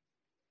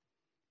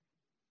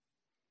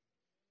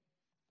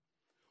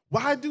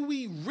 Why do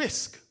we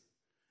risk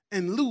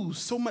and lose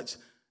so much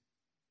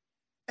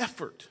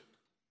effort,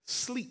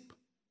 sleep,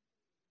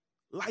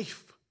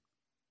 life,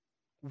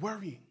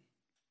 worrying?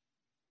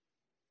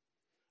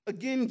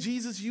 Again,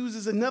 Jesus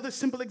uses another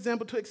simple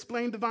example to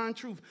explain divine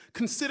truth.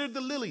 Consider the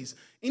lilies.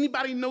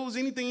 Anybody knows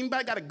anything?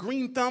 Anybody got a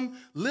green thumb?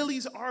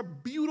 Lilies are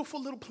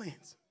beautiful little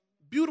plants,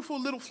 beautiful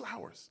little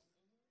flowers,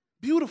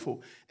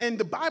 beautiful. And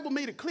the Bible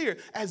made it clear,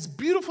 as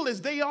beautiful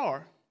as they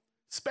are,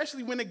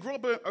 especially when they grow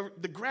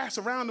up the grass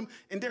around them,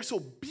 and they're so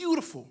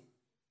beautiful.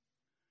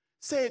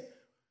 Said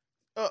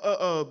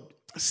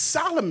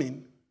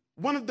Solomon,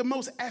 one of the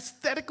most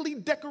aesthetically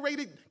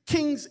decorated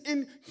kings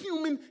in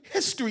human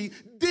history,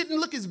 didn't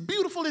look as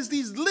beautiful as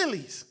these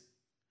lilies.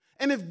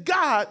 And if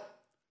God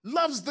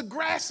loves the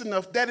grass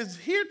enough that is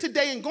here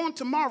today and gone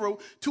tomorrow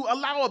to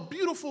allow a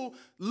beautiful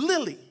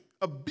lily,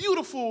 a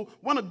beautiful,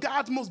 one of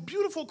God's most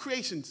beautiful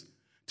creations,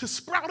 to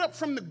sprout up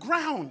from the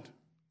ground,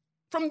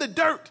 from the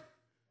dirt,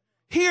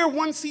 Here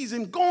one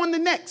season, gone the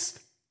next.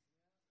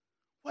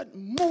 What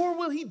more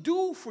will he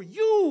do for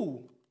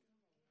you?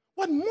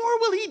 What more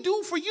will he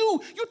do for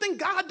you? You think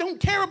God don't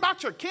care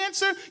about your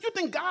cancer? You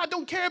think God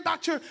don't care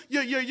about your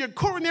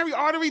coronary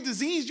artery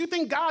disease? You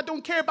think God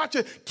don't care about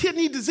your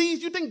kidney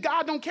disease? You think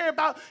God don't care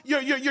about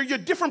your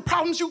different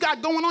problems you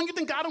got going on? You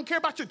think God don't care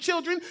about your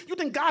children? You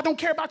think God don't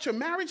care about your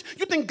marriage?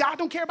 You think God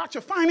don't care about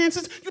your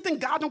finances? You think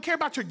God don't care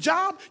about your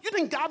job? You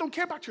think God don't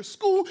care about your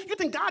school? You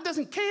think God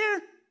doesn't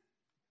care?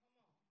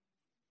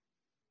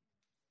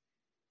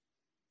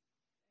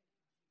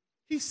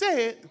 He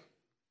said,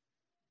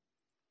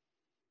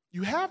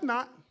 you have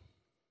not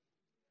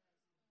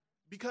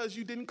because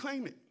you didn't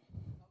claim it.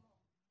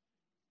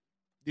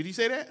 Did he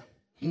say that?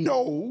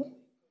 No.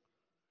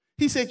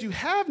 He said you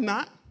have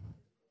not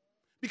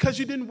because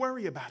you didn't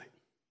worry about it.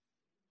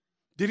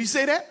 Did he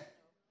say that?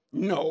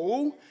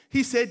 No.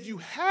 He said you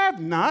have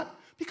not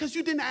because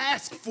you didn't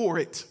ask for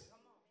it.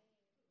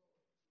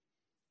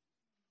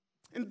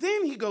 And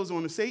then he goes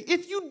on to say,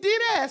 if you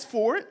did ask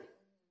for it,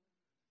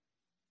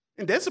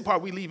 and that's the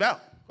part we leave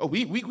out. Oh,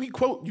 we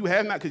quote, you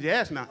have not because you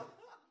ask not.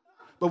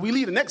 But we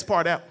leave the next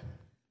part out.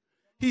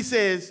 He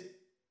says,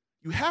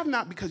 you have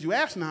not because you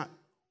ask not,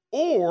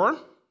 or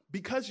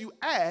because you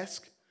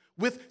ask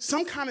with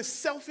some kind of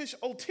selfish,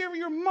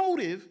 ulterior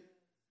motive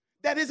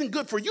that isn't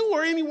good for you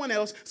or anyone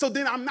else, so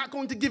then I'm not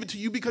going to give it to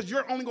you because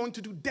you're only going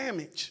to do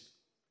damage.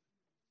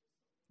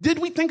 Did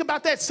we think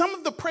about that? Some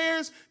of the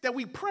prayers that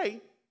we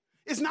pray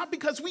is not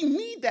because we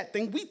need that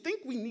thing. We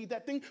think we need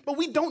that thing, but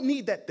we don't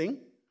need that thing.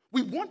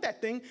 We want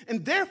that thing,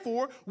 and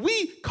therefore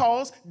we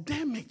cause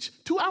damage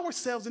to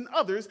ourselves and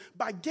others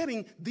by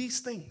getting these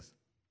things.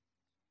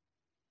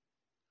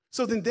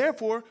 So then,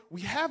 therefore,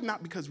 we have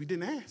not because we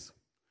didn't ask.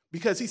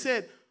 Because he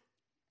said,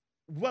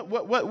 what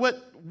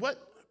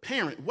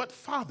parent, what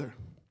father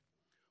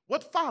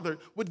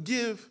would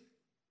give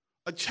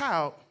a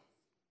child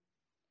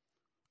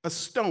a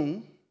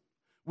stone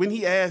when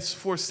he asks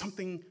for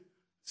something,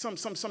 some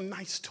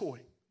nice toy?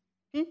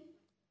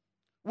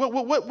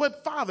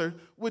 What father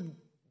would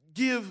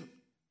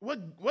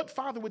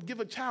give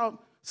a child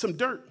some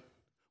dirt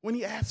when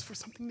he asks for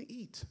something to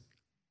eat?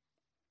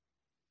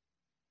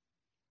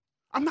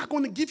 I'm not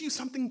going to give you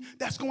something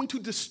that's going to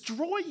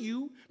destroy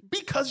you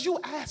because you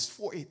asked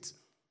for it.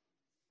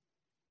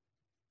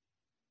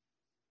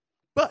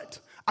 But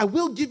I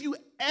will give you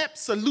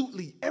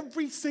absolutely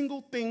every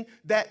single thing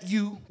that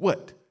you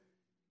what?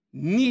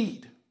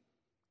 Need.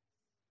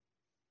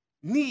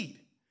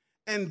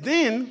 And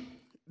then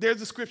there's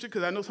the scripture,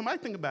 because I know somebody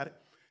think about it.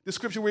 The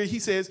scripture where he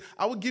says,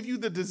 I will give you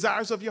the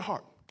desires of your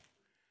heart.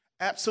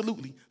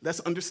 Absolutely.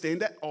 Let's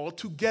understand that all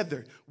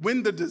together.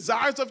 When the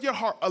desires of your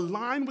heart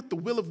align with the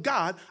will of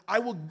God, I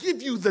will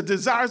give you the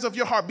desires of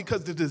your heart,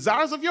 because the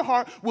desires of your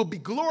heart will be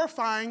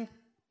glorifying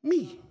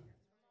me.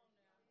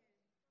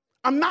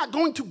 I'm not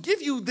going to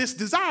give you this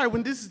desire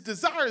when this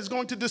desire is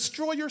going to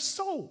destroy your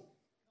soul.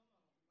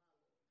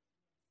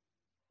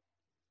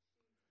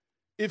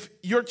 If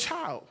your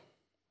child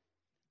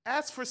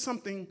asks for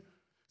something,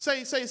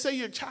 say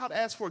your child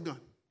asks for a gun.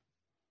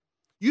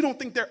 You don't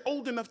think they're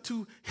old enough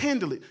to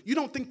handle it. You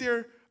don't think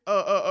they're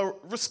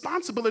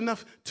responsible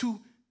enough to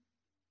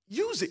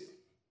use it.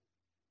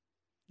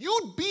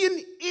 You'd be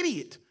an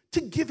idiot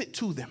to give it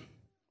to them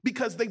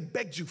because they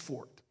begged you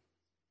for it.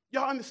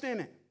 Y'all understand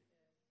that?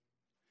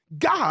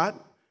 God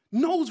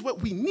knows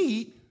what we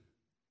need.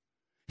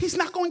 He's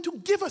not going to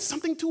give us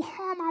something to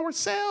harm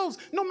ourselves,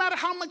 no matter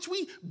how much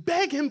we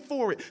beg him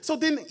for it. So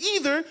then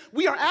either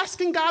we are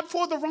asking God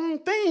for the wrong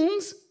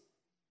things,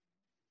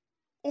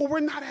 or we're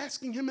not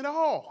asking him at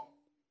all.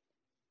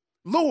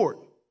 Lord,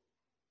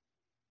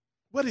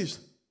 what is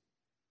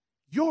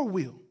your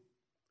will?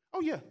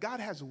 Oh yeah, God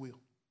has a will.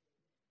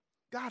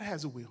 God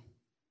has a will.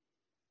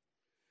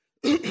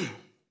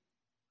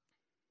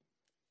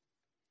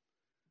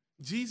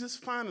 Jesus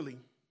finally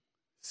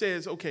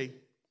says, okay,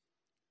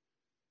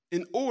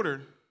 in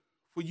order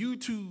for you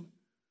to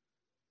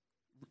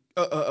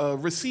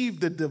receive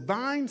the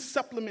divine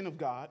supplement of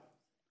God,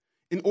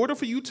 in order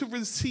for you to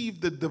receive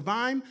the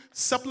divine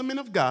supplement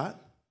of God,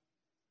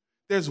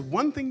 there's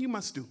one thing you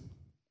must do.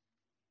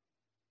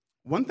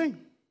 One thing.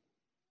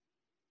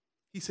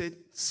 He said,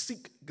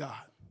 seek God.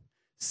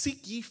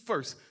 Seek ye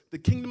first the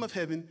kingdom of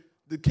heaven,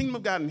 the kingdom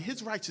of God and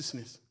his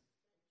righteousness.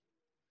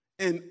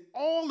 And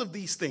all of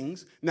these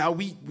things, now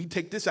we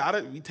take this out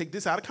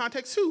of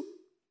context too.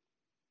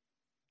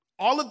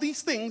 All of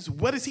these things,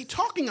 what is he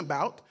talking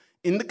about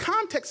in the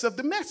context of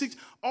the message?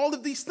 All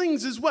of these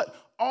things is what?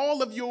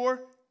 All of your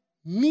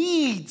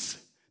needs.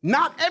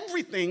 Not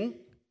everything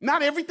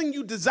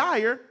you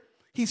desire.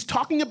 He's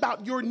talking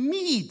about your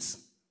needs.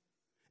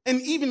 And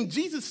even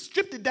Jesus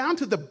stripped it down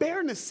to the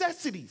bare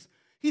necessities.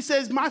 He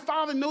says, my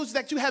Father knows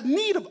that you have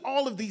need of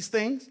all of these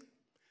things.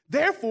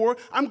 Therefore,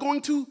 I'm going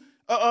to,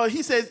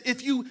 he says,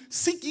 if you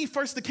seek ye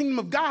first the kingdom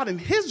of God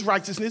and his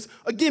righteousness,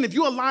 again, if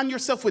you align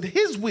yourself with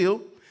his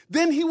will,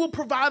 then he will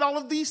provide all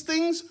of these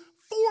things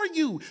for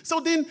you.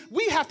 So then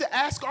we have to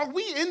ask, are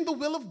we in the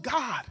will of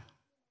God?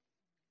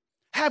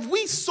 Have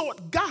we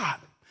sought God?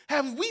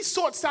 Have we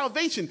sought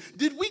salvation?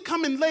 Did we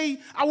come and lay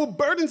our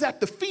burdens at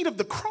the feet of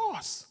the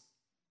cross?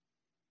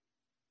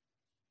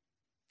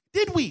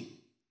 Did we?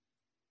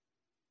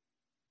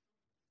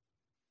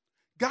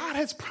 God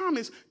has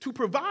promised to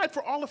provide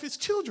for all of his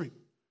children.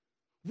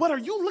 What are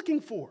you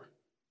looking for?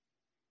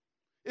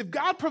 If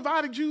God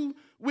provided you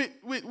with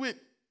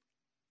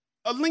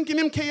a Lincoln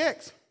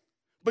MKX,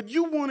 but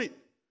you wanted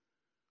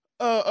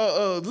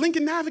a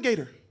Lincoln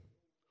Navigator,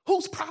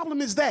 whose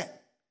problem is that?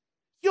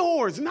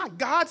 Yours, not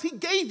God's. He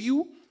gave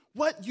you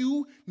what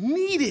you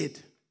needed.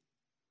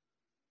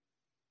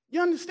 You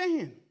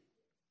understand?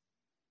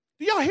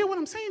 Do y'all hear what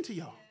I'm saying to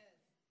y'all?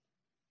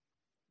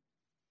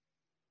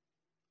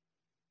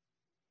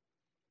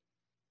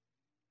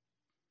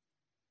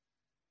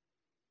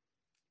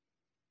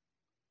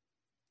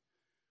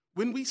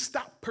 When we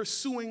stop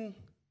pursuing,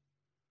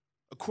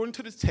 according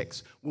to the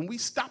text, when we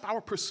stop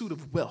our pursuit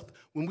of wealth,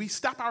 when we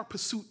stop our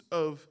pursuit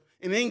of,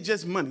 and it ain't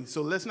just money,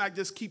 so let's not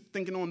just keep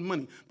thinking on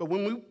money, but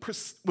when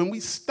we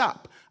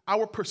stop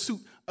our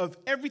pursuit of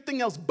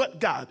everything else but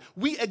God,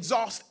 we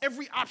exhaust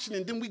every option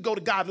and then we go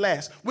to God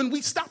last. When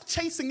we stop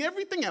chasing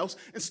everything else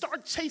and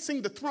start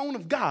chasing the throne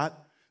of God,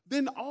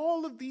 then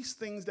all of these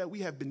things that we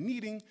have been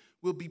needing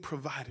will be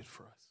provided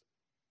for us.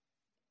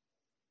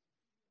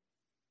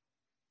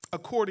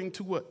 According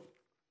to what?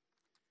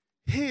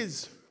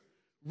 His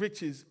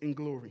riches and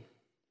glory.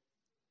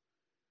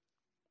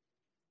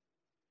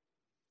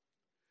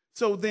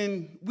 So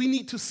then we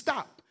need to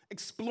stop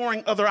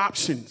exploring other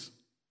options.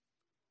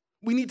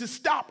 We need to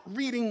stop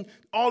reading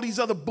all these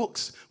other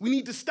books. We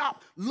need to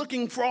stop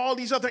looking for all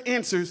these other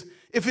answers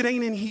if it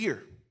ain't in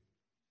here.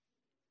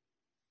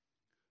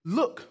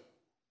 Look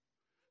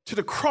to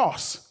the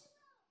cross.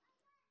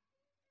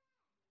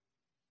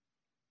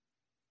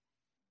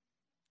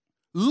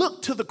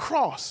 Look to the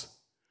cross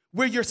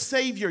where your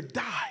Savior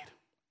died.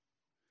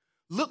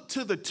 Look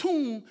to the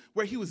tomb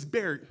where he was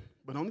buried,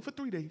 but only for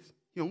 3 days.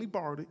 He only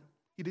borrowed it.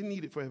 He didn't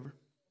need it forever.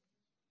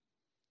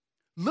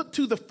 Look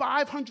to the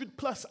 500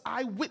 plus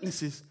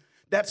eyewitnesses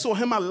that saw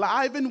him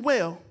alive and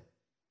well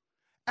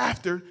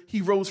after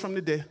he rose from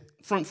the dead.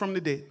 From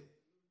the dead.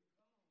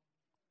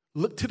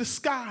 Look to the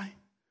sky,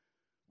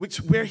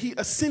 where he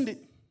ascended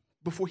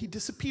before he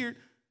disappeared.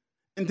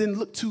 And then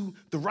look to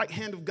the right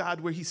hand of God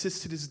where he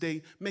sits to this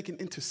day, making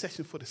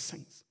intercession for the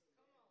saints.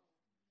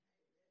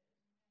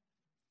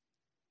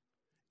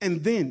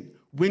 And then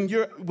when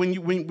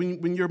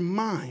your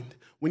mind,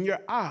 when your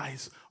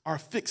eyes are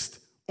fixed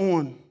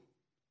on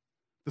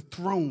the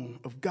throne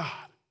of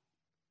God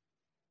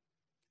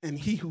and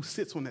he who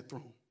sits on that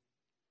throne,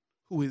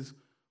 who is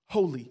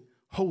holy,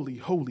 holy,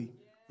 holy,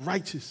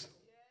 righteous,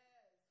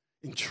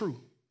 and true,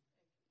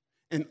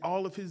 and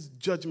all of his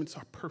judgments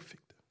are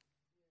perfect,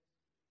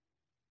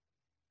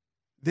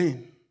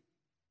 then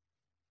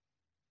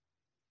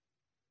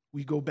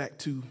we go back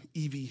to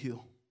E.V.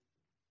 Hill.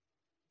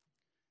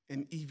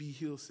 And E.V.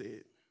 Hill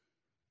said,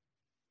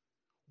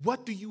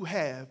 what do you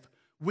have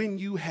when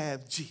you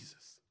have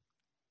Jesus?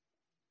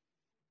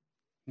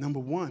 Number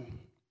one,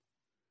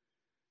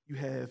 you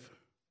have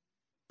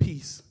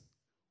peace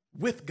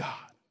with God.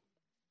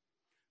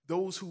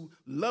 Those who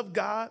love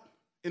God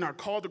and are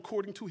called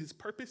according to his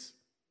purpose,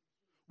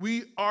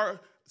 we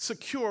are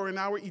secure in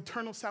our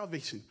eternal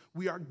salvation.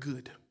 We are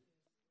good.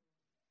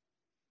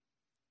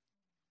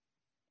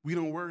 We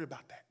don't worry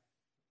about that.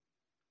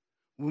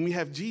 When we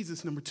have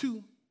Jesus, number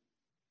two,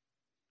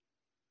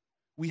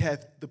 we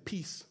have the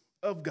peace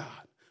of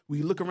God.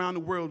 We look around the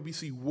world, we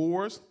see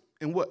wars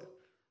and what?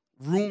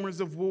 Rumors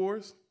of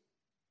wars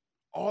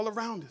all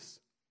around us.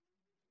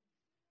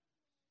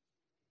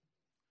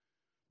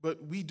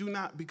 But we do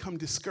not become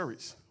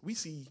discouraged. We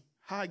see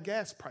high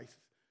gas prices.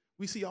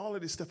 We see all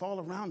of this stuff all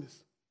around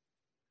us.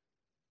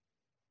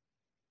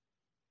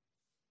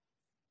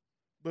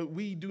 But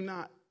we do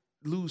not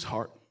lose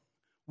heart.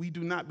 We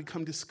do not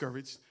become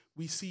discouraged.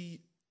 We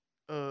see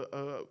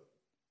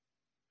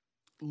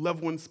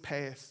loved ones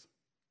pass.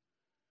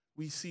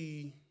 We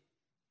see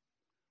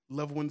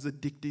loved ones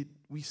addicted.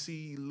 We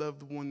see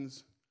loved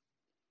ones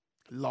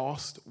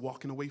lost,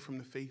 walking away from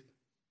the faith.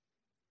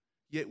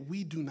 Yet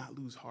we do not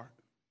lose heart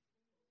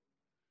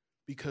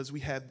because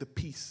we have the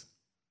peace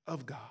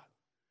of God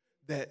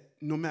that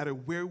no matter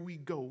where we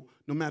go,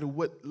 no matter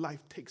what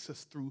life takes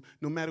us through,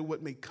 no matter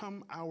what may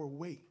come our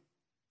way,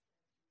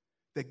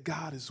 that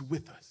God is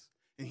with us.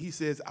 And he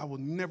says, I will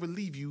never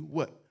leave you,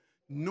 what?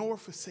 Nor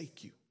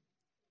forsake you.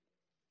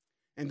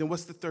 And then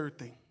what's the third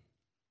thing?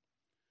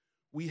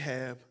 We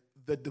have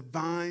the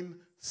divine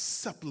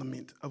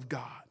supplement of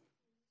God,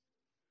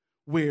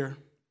 where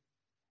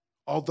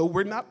although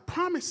we're not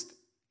promised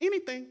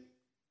anything,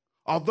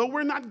 although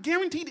we're not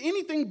guaranteed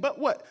anything but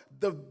what?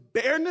 The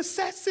bare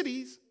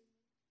necessities,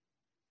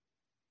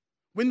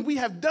 when we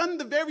have done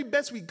the very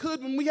best we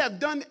could, when we have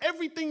done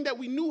everything that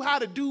we knew how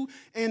to do,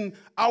 and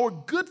our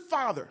good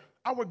Father,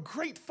 our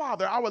great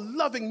Father, our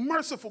loving,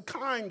 merciful,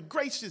 kind,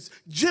 gracious,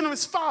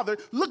 generous Father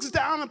looks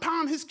down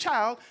upon his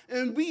child,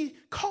 and we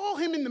call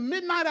him in the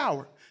midnight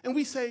hour, and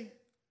we say,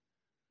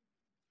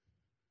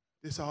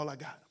 this is all I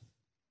got.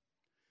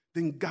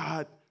 Then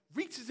God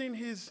reaches in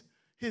his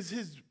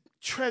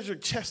treasure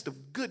chest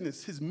of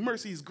goodness, his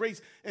mercy, his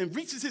grace, and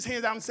reaches his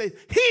hands out and says,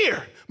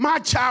 "Here, my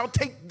child,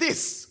 take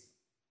this."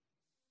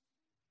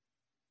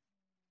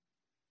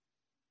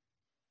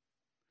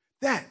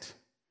 That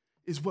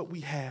is what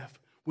we have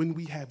when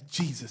we have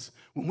Jesus.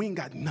 When we ain't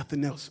got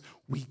nothing else,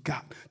 we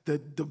got the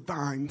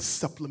divine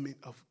supplement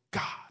of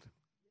God.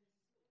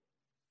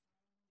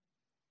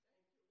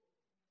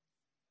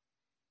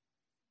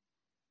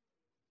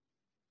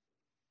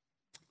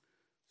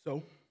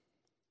 So,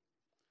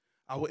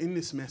 I will end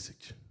this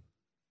message.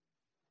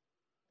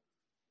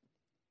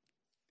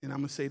 And I'm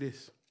going to say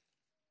this.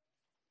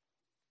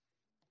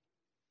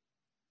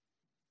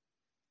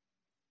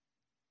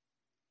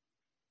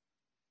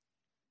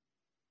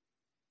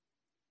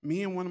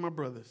 Me and one of my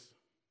brothers,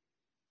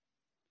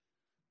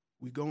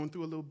 we going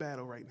through a little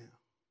battle right now.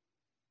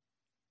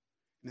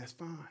 And that's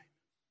fine.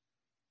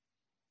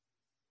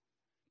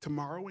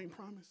 Tomorrow ain't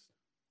promised.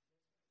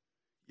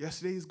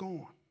 Yesterday is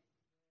gone.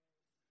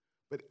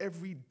 But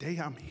every day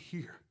I'm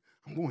here,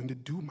 I'm going to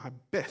do my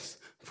best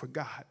for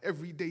God.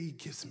 Every day he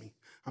gives me,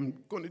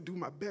 I'm going to do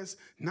my best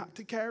not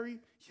to carry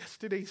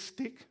yesterday's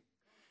stick.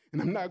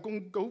 And I'm not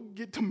going to go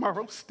get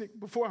tomorrow's stick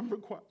before I'm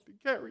required to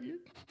carry it.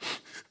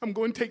 I'm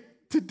going to take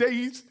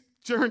today's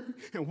journey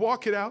and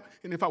walk it out.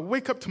 And if I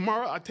wake up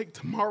tomorrow, I take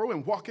tomorrow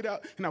and walk it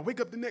out. And I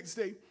wake up the next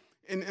day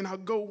and I'll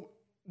go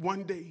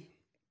one day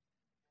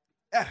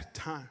at a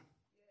time.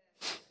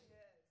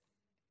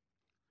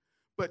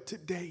 But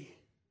today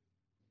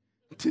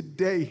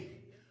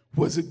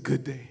was a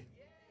good day.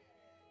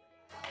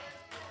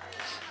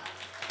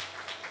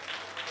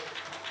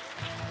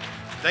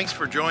 Thanks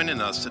for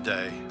joining us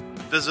today.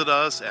 Visit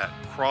us at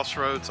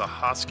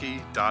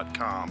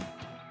crossroadsahoskie.com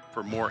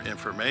for more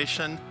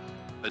information,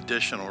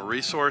 additional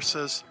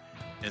resources,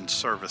 and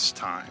service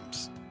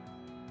times.